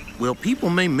 Well, people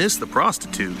may miss the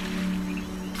prostitute.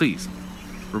 Please,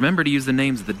 remember to use the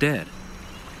names of the dead.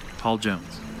 Paul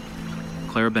Jones,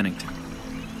 Clara Bennington,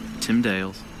 Tim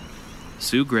Dales,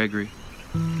 Sue Gregory,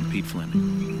 and Pete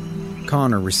Fleming.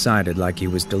 Connor recited like he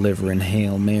was delivering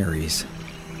Hail Marys.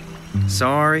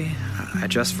 Sorry, I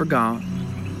just forgot.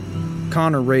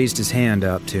 Connor raised his hand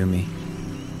up to me.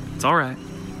 It's all right.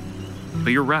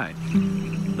 But you're right.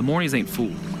 The Morneys ain't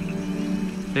fooled.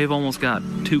 They've almost got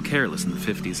too careless in the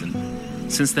 50s,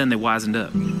 and since then they wisened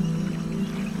up.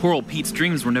 Poor old Pete's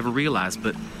dreams were never realized,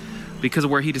 but because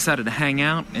of where he decided to hang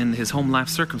out and his home life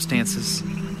circumstances,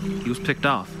 he was picked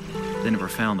off. They never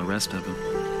found the rest of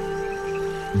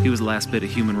him. He was the last bit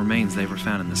of human remains they ever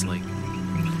found in this lake.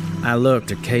 I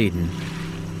looked at Caden.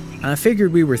 I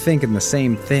figured we were thinking the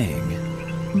same thing.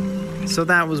 So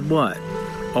that was what?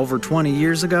 Over 20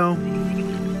 years ago?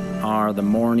 Are the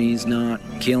Morneys not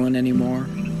killing anymore?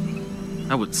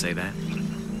 I wouldn't say that.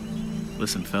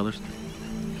 Listen, fellas,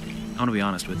 I want to be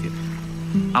honest with you.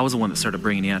 I was the one that started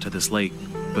bringing you out to this lake,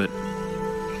 but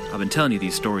I've been telling you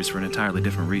these stories for an entirely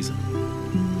different reason.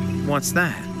 What's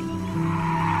that?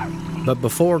 But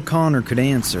before Connor could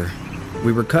answer,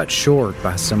 we were cut short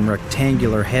by some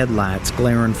rectangular headlights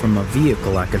glaring from a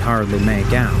vehicle I could hardly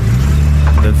make out.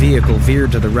 The vehicle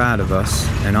veered to the right of us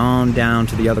and on down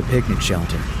to the other picnic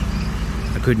shelter.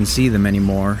 I couldn't see them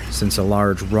anymore since a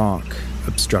large rock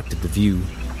obstructed the view.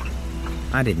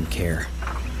 I didn't care.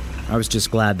 I was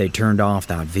just glad they turned off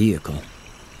that vehicle.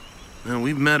 Well,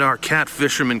 we've met our cat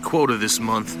fisherman quota this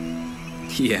month.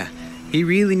 Yeah, he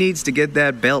really needs to get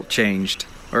that belt changed.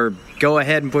 Or go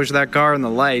ahead and push that car in the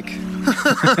lake.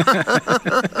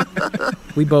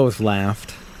 We both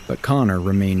laughed, but Connor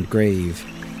remained grave.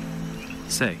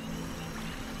 Say,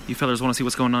 you fellas want to see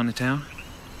what's going on in town?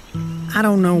 I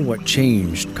don't know what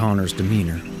changed Connor's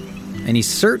demeanor, and he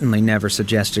certainly never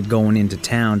suggested going into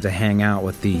town to hang out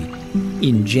with the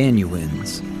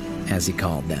ingenuines, as he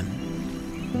called them.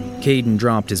 Caden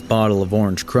dropped his bottle of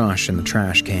Orange Crush in the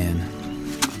trash can.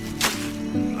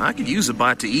 I could use a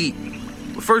bite to eat.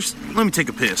 But first, let me take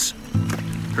a piss.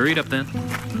 Hurry it up, then.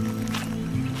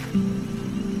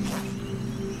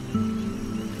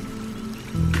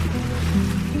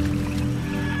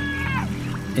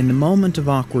 In the moment of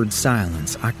awkward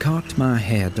silence, I cocked my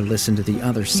head to listen to the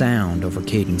other sound over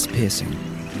Caden's pissing.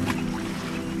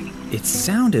 It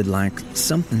sounded like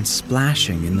something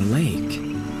splashing in the lake.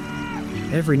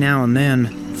 Every now and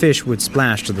then, fish would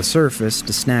splash to the surface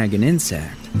to snag an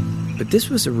insect, but this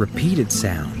was a repeated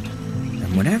sound,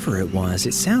 and whatever it was,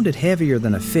 it sounded heavier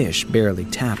than a fish barely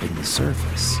tapping the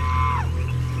surface.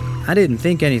 I didn't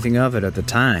think anything of it at the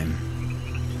time,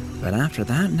 but after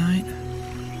that night,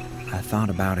 I thought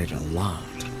about it a lot.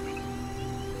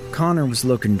 Connor was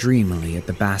looking dreamily at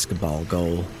the basketball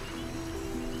goal.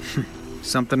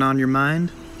 Something on your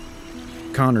mind?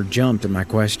 Connor jumped at my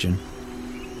question.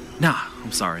 Nah,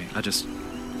 I'm sorry. I just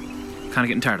kind of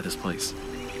getting tired of this place.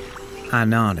 I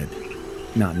nodded,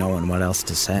 not knowing what else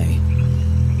to say.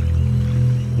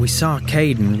 We saw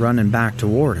Caden running back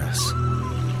toward us,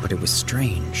 but it was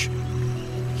strange.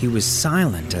 He was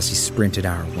silent as he sprinted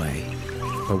our way.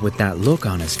 But with that look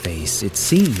on his face, it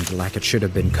seemed like it should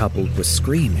have been coupled with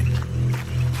screaming.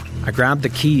 I grabbed the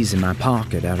keys in my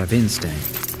pocket out of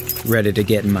instinct, ready to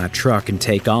get in my truck and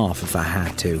take off if I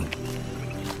had to.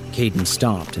 Caden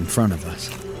stopped in front of us.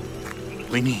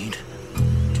 We need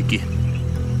to get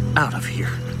out of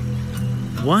here.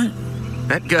 What?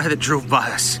 That guy that drove by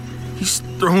us, he's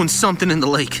throwing something in the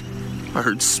lake. I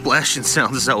heard splashing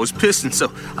sounds as I was pissing,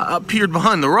 so I peered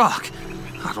behind the rock.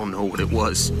 I don't know what it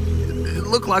was. It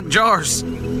looked like jars.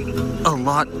 A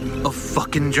lot of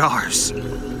fucking jars.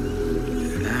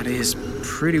 That is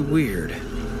pretty weird.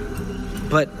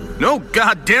 But... No,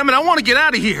 goddammit, I want to get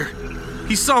out of here.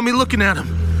 He saw me looking at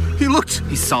him.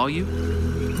 He saw you?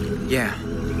 Yeah.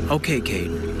 Okay,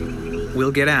 Caden.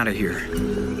 We'll get out of here.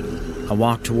 I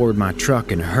walked toward my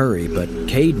truck in a hurry, but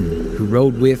Caden, who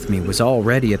rode with me, was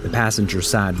already at the passenger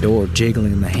side door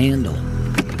jiggling the handle.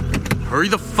 Hurry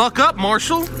the fuck up,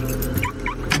 Marshall!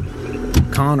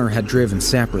 Connor had driven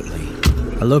separately.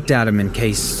 I looked at him in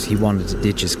case he wanted to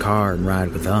ditch his car and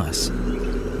ride with us.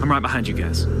 I'm right behind you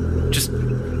guys. Just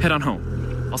head on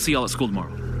home. I'll see y'all at school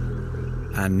tomorrow.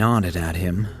 I nodded at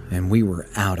him, and we were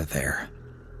out of there.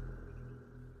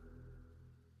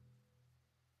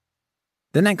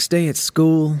 The next day at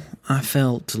school, I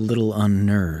felt a little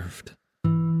unnerved.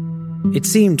 It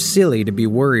seemed silly to be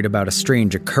worried about a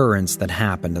strange occurrence that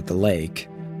happened at the lake.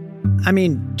 I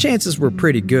mean, chances were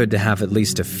pretty good to have at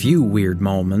least a few weird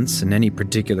moments in any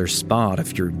particular spot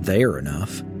if you're there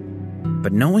enough.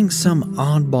 But knowing some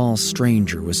oddball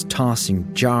stranger was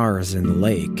tossing jars in the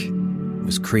lake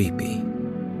was creepy,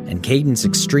 and Caden's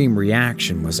extreme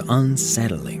reaction was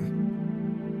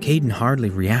unsettling. Caden hardly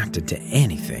reacted to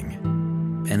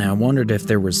anything, and I wondered if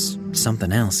there was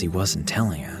something else he wasn't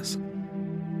telling us.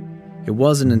 It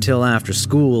wasn't until after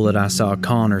school that I saw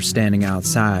Connor standing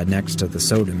outside next to the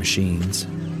soda machines.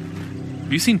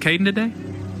 Have you seen Caden today?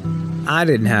 I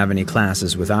didn't have any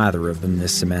classes with either of them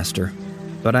this semester,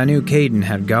 but I knew Caden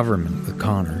had government with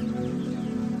Connor.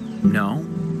 No?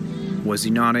 Was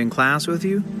he not in class with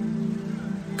you?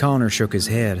 Connor shook his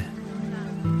head.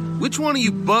 Which one of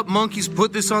you butt monkeys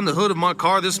put this on the hood of my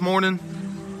car this morning?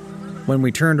 When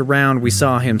we turned around, we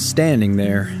saw him standing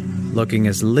there, looking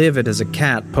as livid as a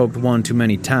cat poked one too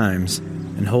many times,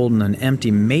 and holding an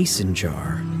empty mason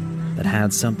jar that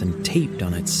had something taped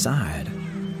on its side.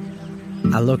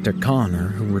 I looked at Connor,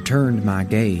 who returned my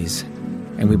gaze,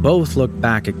 and we both looked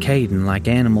back at Caden like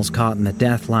animals caught in the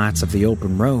death lights of the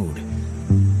open road.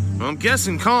 I'm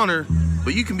guessing Connor,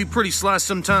 but you can be pretty sly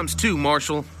sometimes too,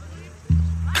 Marshall.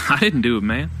 I didn't do it,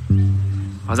 man.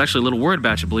 I was actually a little worried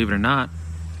about you, believe it or not.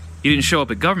 You didn't show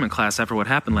up at government class after what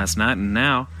happened last night, and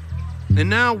now... And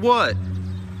now what?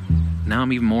 Now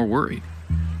I'm even more worried.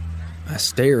 I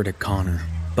stared at Connor,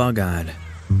 bug-eyed.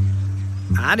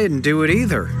 I didn't do it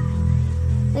either.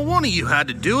 Well, one of you had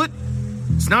to do it.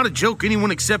 It's not a joke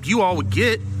anyone except you all would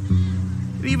get.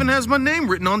 It even has my name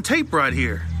written on tape right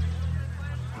here.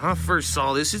 When I first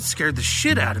saw this, it scared the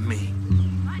shit out of me.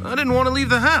 I didn't want to leave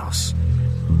the house.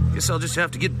 Guess I'll just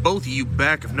have to get both of you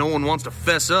back if no one wants to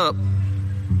fess up.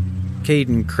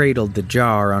 Caden cradled the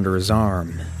jar under his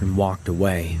arm and walked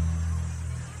away.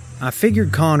 I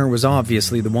figured Connor was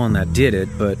obviously the one that did it,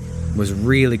 but was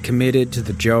really committed to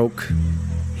the joke.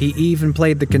 He even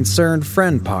played the concerned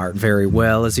friend part very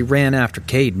well as he ran after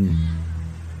Caden.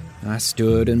 I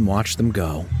stood and watched them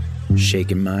go,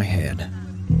 shaking my head.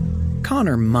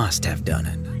 Connor must have done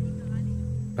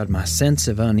it, but my sense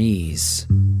of unease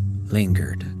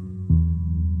lingered.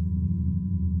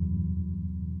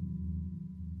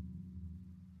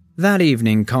 That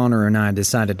evening, Connor and I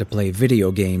decided to play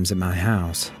video games at my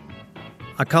house.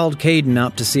 I called Caden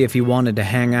up to see if he wanted to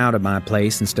hang out at my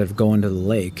place instead of going to the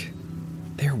lake.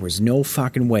 There was no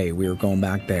fucking way we were going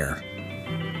back there.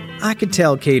 I could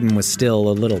tell Caden was still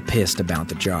a little pissed about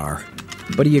the jar,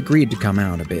 but he agreed to come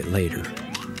out a bit later.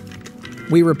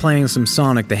 We were playing some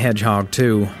Sonic the Hedgehog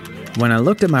 2 when I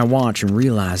looked at my watch and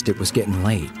realized it was getting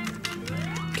late.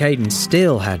 Caden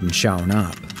still hadn't shown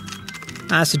up.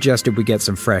 I suggested we get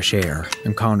some fresh air,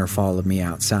 and Connor followed me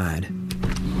outside.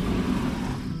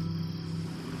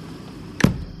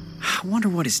 I wonder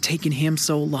what is taking him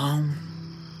so long.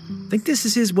 Think this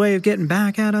is his way of getting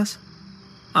back at us?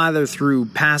 Either through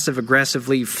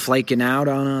passive-aggressively flaking out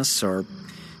on us, or,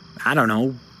 I don't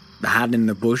know, hiding in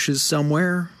the bushes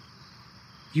somewhere?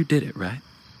 You did it, right?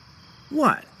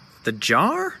 What? The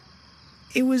jar?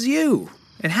 It was you.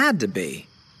 It had to be.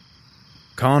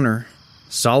 Connor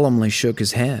solemnly shook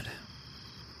his head.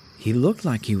 He looked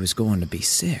like he was going to be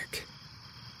sick.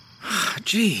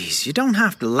 Jeez, you don't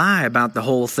have to lie about the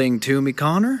whole thing to me,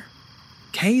 Connor.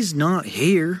 Kay's not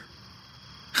here.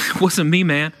 It wasn't me,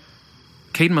 man.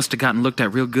 Caden must have gotten looked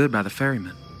at real good by the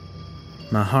ferryman.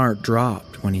 My heart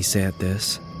dropped when he said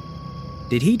this.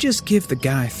 Did he just give the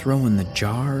guy throwing the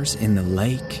jars in the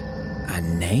lake a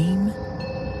name?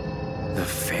 The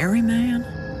ferryman?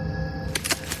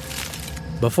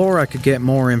 Before I could get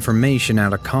more information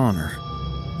out of Connor,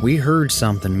 we heard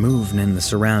something moving in the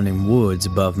surrounding woods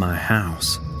above my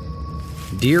house.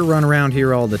 Deer run around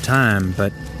here all the time,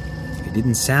 but it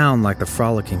didn't sound like the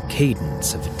frolicking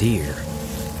cadence of a deer.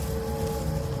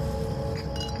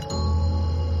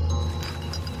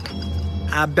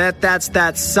 I bet that's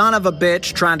that son of a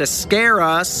bitch trying to scare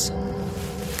us.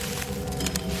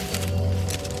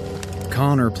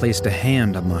 Connor placed a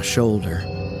hand on my shoulder.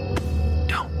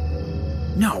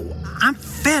 No, I'm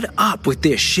fed up with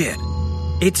this shit.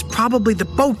 It's probably the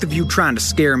both of you trying to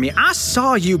scare me. I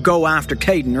saw you go after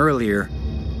Caden earlier.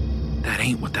 That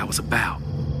ain't what that was about.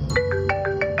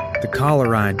 The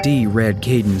caller ID read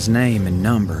Caden's name and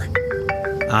number.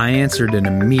 I answered it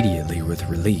immediately with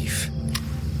relief.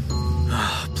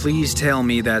 Please tell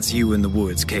me that's you in the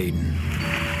woods, Caden.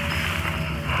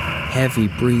 Heavy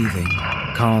breathing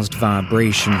caused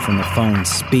vibration from the phone's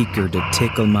speaker to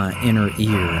tickle my inner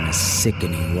ear in a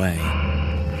sickening way.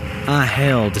 I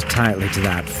held tightly to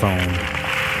that phone,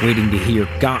 waiting to hear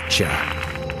 "gotcha."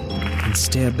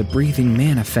 Instead, the breathing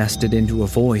manifested into a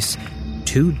voice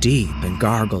too deep and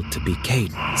gargled to be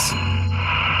Caden's. It's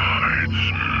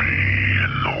me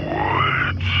in the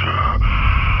woods.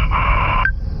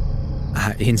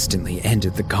 I instantly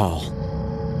ended the call.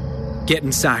 Get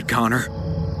inside, Connor.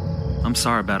 I'm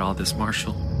sorry about all this,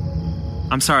 Marshall.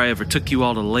 I'm sorry I ever took you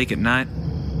all to the lake at night.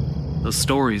 Those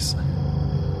stories,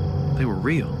 they were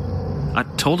real. I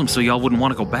told them so y'all wouldn't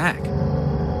want to go back.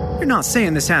 You're not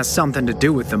saying this has something to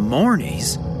do with the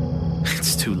Mornies?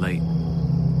 It's too late.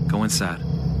 Go inside.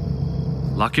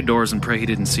 Lock your doors and pray he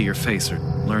didn't see your face or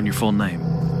learn your full name.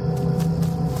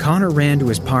 Connor ran to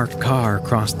his parked car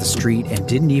across the street and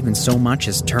didn't even so much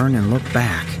as turn and look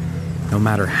back, no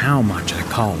matter how much I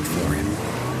called for him.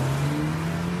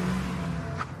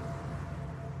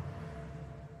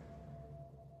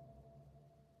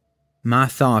 My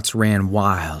thoughts ran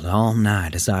wild all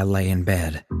night as I lay in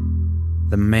bed.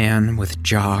 The man with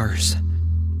jars,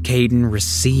 Caden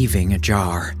receiving a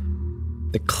jar,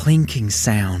 the clinking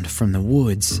sound from the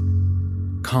woods,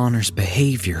 Connor's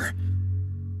behavior.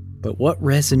 But what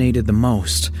resonated the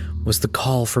most was the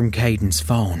call from Caden's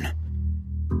phone.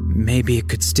 Maybe it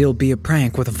could still be a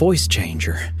prank with a voice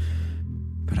changer.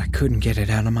 but I couldn't get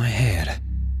it out of my head.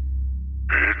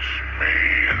 It's me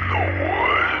in the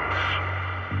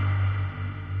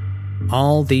woods.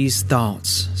 All these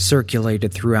thoughts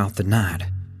circulated throughout the night.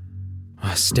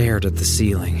 I stared at the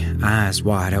ceiling, eyes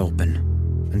wide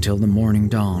open, until the morning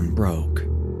dawn broke.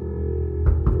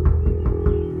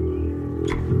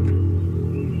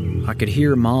 I could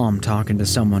hear Mom talking to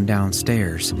someone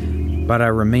downstairs, but I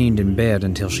remained in bed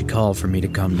until she called for me to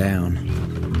come down.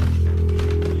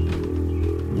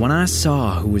 When I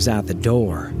saw who was at the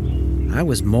door, I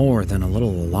was more than a little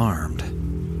alarmed.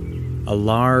 A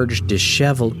large,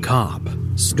 disheveled cop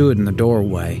stood in the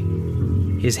doorway.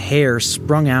 His hair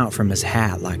sprung out from his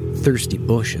hat like thirsty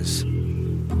bushes.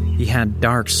 He had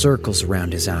dark circles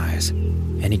around his eyes,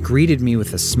 and he greeted me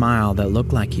with a smile that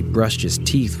looked like he brushed his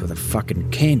teeth with a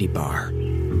fucking candy bar.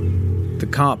 The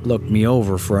cop looked me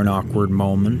over for an awkward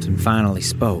moment and finally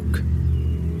spoke.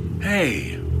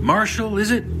 Hey, Marshall,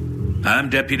 is it? I'm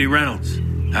Deputy Reynolds.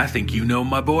 I think you know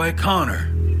my boy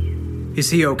Connor.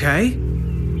 Is he okay?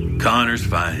 Connor's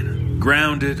fine.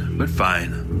 Grounded, but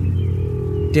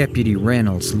fine. Deputy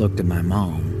Reynolds looked at my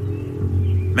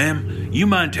mom. Ma'am, you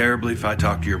mind terribly if I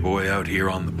talk to your boy out here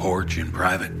on the porch in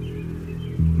private?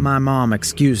 My mom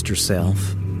excused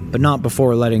herself, but not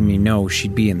before letting me know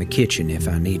she'd be in the kitchen if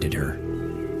I needed her.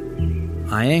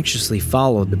 I anxiously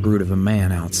followed the brute of a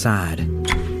man outside.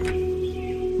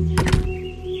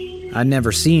 I'd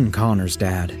never seen Connor's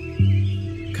dad.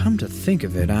 Come to think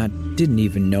of it, I didn't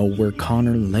even know where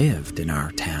Connor lived in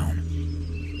our town.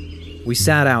 We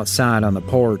sat outside on the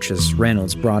porch as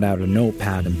Reynolds brought out a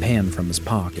notepad and pen from his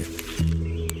pocket.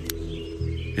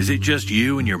 Is it just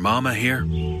you and your mama here?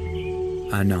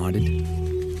 I nodded.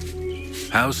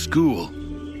 How's school?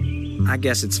 I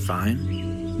guess it's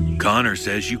fine. Connor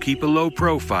says you keep a low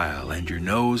profile and your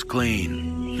nose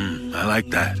clean. I like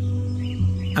that.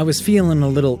 I was feeling a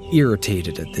little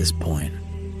irritated at this point.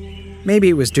 Maybe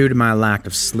it was due to my lack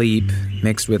of sleep,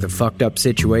 mixed with a fucked up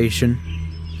situation,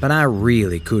 but I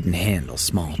really couldn't handle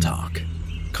small talk.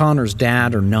 Connor's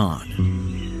dad or not.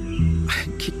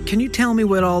 Can you tell me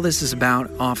what all this is about,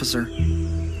 officer?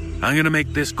 I'm gonna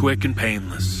make this quick and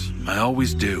painless. I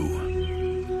always do.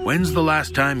 When's the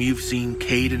last time you've seen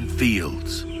Caden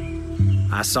Fields?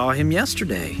 I saw him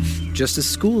yesterday, just as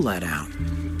school let out.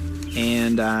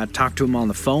 And I talked to him on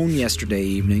the phone yesterday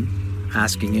evening,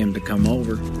 asking him to come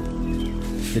over.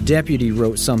 The deputy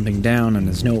wrote something down on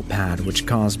his notepad which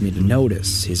caused me to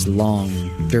notice his long,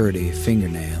 dirty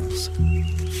fingernails.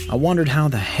 I wondered how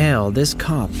the hell this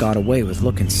cop got away with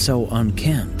looking so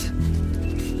unkempt.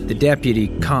 The deputy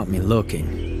caught me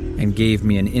looking and gave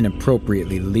me an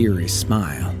inappropriately leery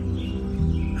smile.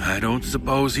 I don't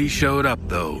suppose he showed up,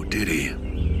 though, did he?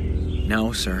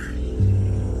 No, sir.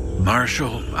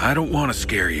 Marshall, I don't want to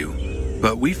scare you,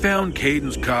 but we found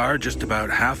Caden's car just about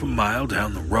half a mile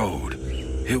down the road.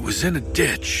 It was in a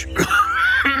ditch.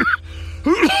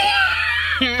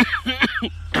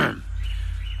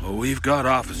 Well, we've got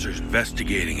officers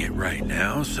investigating it right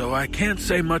now, so I can't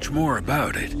say much more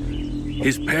about it.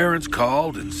 His parents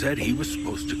called and said he was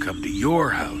supposed to come to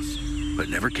your house, but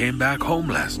never came back home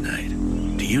last night.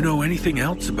 Do you know anything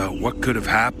else about what could have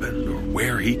happened or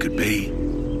where he could be?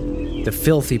 The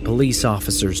filthy police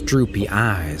officer's droopy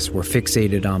eyes were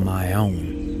fixated on my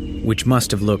own, which must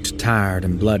have looked tired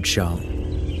and bloodshot.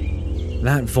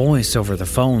 That voice over the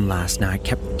phone last night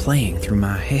kept playing through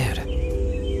my head.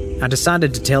 I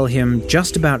decided to tell him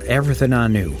just about everything I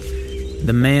knew.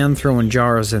 The man throwing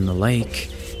jars in the lake,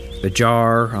 the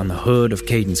jar on the hood of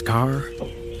Caden's car,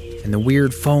 and the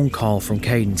weird phone call from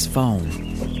Caden's phone.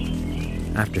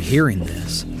 After hearing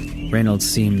this, Reynolds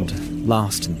seemed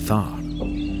lost in thought.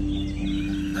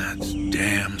 That's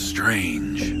damn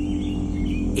strange.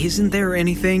 Isn't there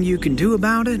anything you can do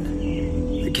about it?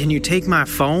 Can you take my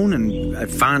phone and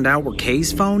find out where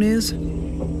Kay's phone is?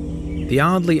 The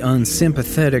oddly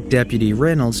unsympathetic Deputy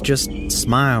Reynolds just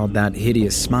smiled that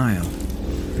hideous smile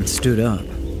and stood up,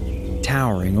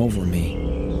 towering over me.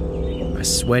 A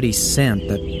sweaty scent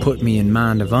that put me in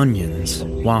mind of onions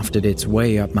wafted its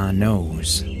way up my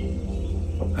nose.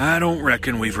 I don't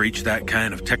reckon we've reached that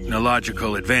kind of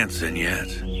technological advancing yet.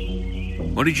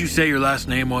 What did you say your last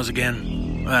name was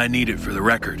again? I need it for the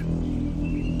record.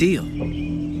 Deal.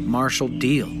 Marshall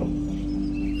Deal.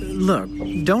 Look,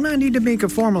 don't I need to make a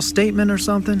formal statement or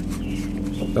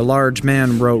something? The large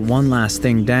man wrote one last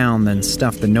thing down, then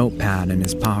stuffed the notepad in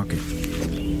his pocket.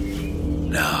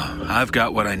 No, I've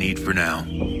got what I need for now.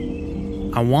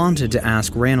 I wanted to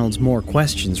ask Reynolds more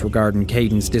questions regarding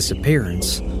Caden's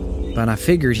disappearance, but I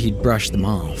figured he'd brush them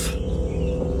off.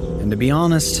 And to be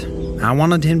honest, I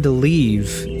wanted him to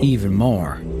leave even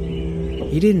more.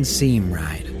 He didn't seem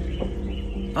right.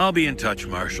 I'll be in touch,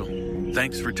 Marshall.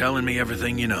 Thanks for telling me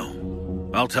everything you know.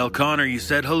 I'll tell Connor you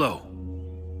said hello.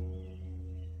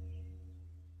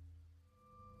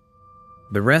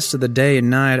 The rest of the day and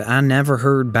night, I never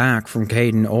heard back from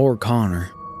Caden or Connor.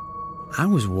 I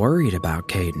was worried about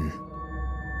Caden,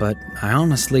 but I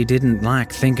honestly didn't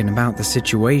like thinking about the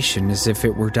situation as if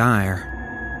it were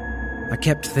dire. I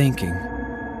kept thinking,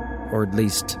 or at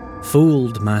least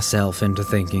fooled myself into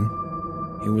thinking,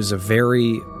 it was a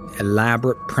very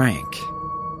elaborate prank.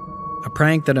 A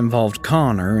prank that involved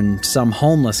Connor and some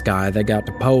homeless guy that got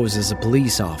to pose as a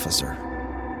police officer.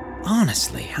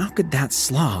 Honestly, how could that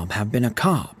slob have been a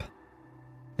cop?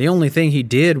 The only thing he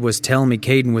did was tell me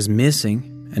Caden was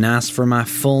missing and ask for my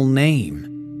full name.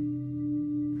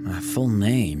 My full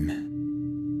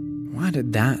name? Why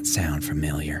did that sound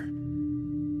familiar?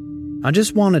 I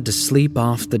just wanted to sleep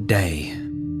off the day.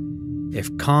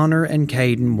 If Connor and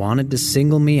Caden wanted to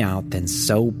single me out, then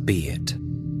so be it.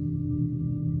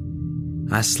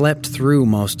 I slept through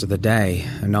most of the day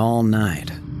and all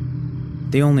night.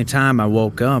 The only time I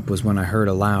woke up was when I heard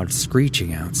a loud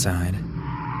screeching outside.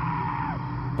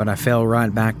 But I fell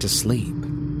right back to sleep.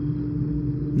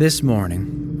 This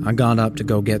morning, I got up to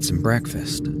go get some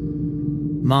breakfast.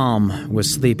 Mom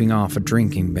was sleeping off a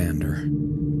drinking bender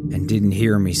and didn't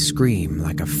hear me scream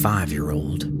like a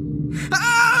 5-year-old.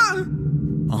 Ah!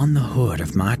 On the hood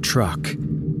of my truck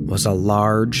was a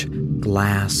large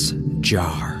glass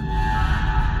jar.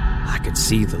 I could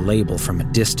see the label from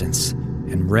a distance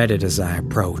and read it as I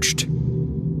approached.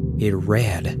 It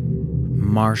read,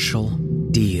 Marshall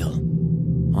Deal,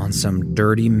 on some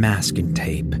dirty masking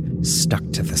tape stuck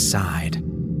to the side.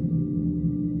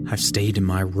 I've stayed in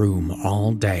my room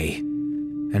all day,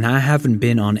 and I haven't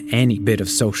been on any bit of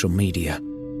social media.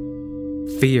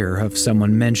 Fear of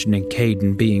someone mentioning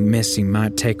Caden being missing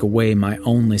might take away my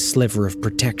only sliver of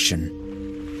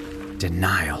protection.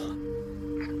 Denial.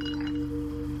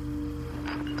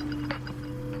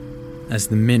 As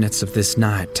the minutes of this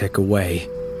night tick away,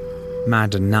 my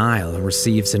denial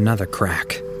receives another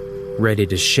crack, ready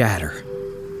to shatter.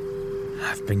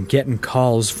 I've been getting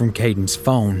calls from Caden's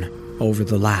phone over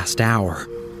the last hour.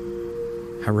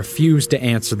 I refuse to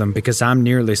answer them because I'm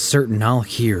nearly certain I'll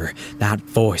hear that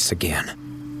voice again.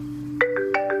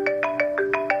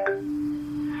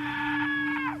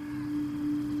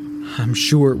 I'm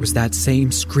sure it was that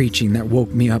same screeching that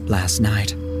woke me up last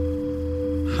night.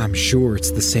 I'm sure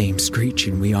it's the same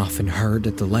screeching we often heard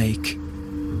at the lake.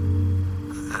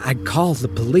 I'd call the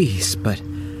police, but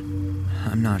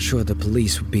I'm not sure the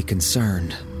police would be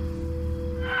concerned.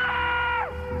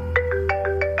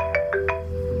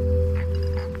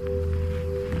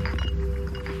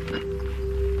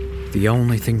 The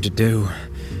only thing to do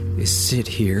is sit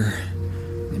here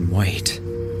and wait.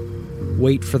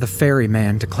 Wait for the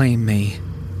ferryman to claim me,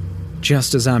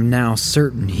 just as I'm now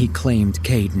certain he claimed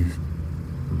Caden.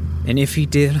 And if he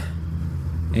did,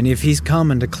 and if he's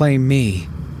coming to claim me,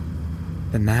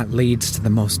 then that leads to the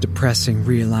most depressing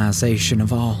realization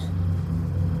of all.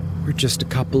 We're just a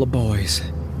couple of boys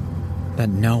that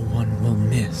no one will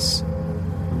miss.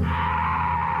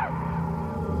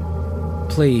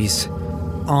 Please,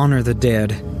 honor the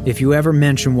dead if you ever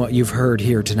mention what you've heard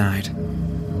here tonight.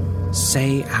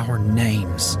 Say our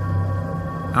names.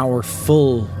 Our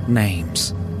full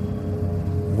names.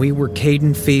 We were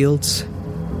Caden Fields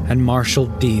and Marshall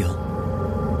Deal.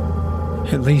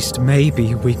 At least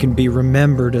maybe we can be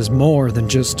remembered as more than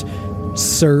just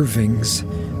servings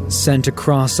sent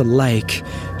across a lake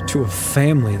to a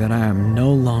family that I am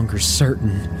no longer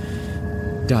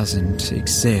certain doesn't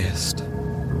exist.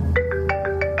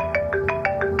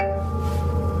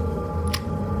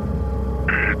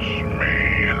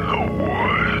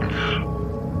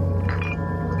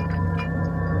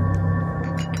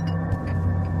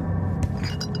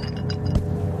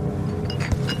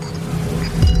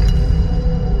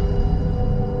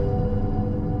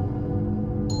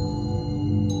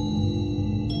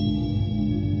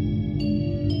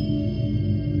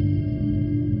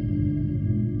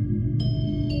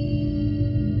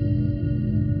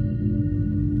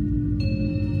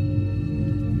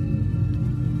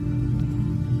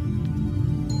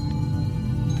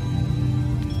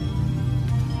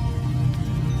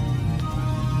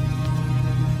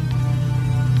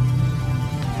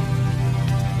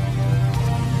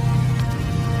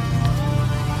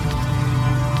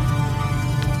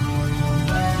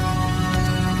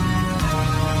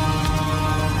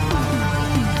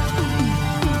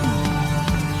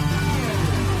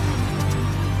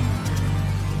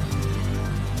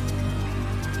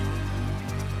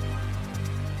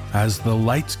 As the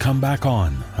lights come back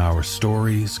on, our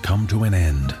stories come to an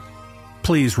end.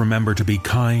 Please remember to be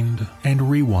kind and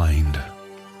rewind.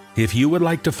 If you would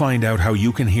like to find out how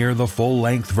you can hear the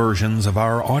full-length versions of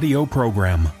our audio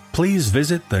program, please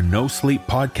visit the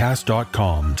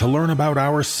NoSleepPodcast.com to learn about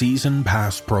our Season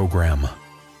Pass program.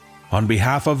 On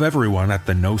behalf of everyone at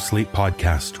the No Sleep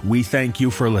Podcast, we thank you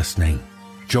for listening.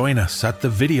 Join us at the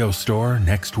video store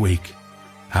next week.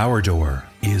 Our door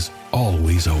is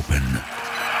always open.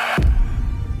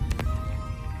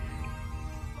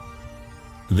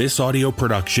 This audio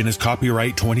production is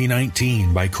copyright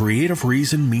 2019 by Creative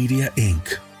Reason Media,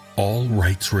 Inc. All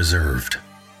rights reserved.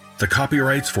 The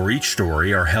copyrights for each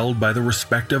story are held by the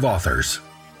respective authors.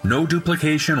 No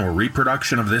duplication or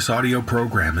reproduction of this audio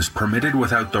program is permitted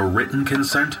without the written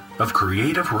consent of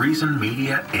Creative Reason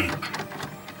Media, Inc.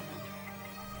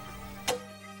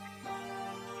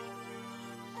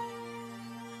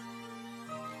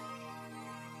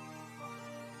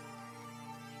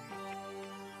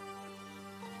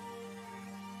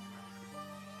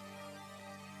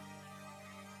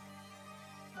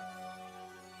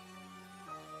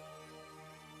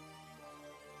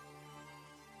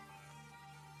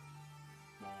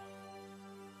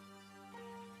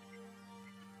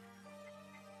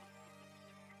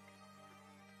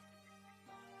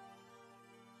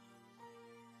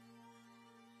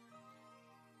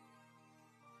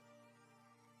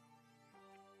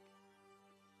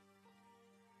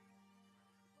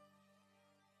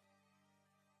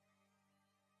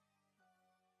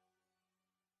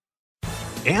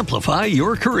 Amplify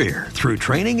your career through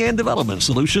training and development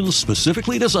solutions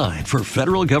specifically designed for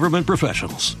federal government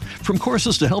professionals. From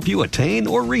courses to help you attain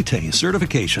or retain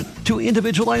certification, to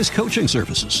individualized coaching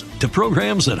services, to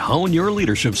programs that hone your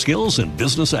leadership skills and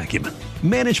business acumen,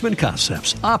 Management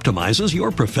Concepts optimizes your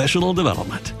professional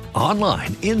development.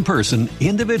 Online, in person,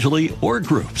 individually, or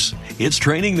groups, it's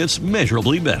training that's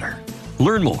measurably better.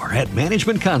 Learn more at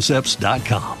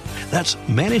managementconcepts.com. That's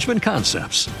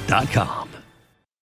managementconcepts.com.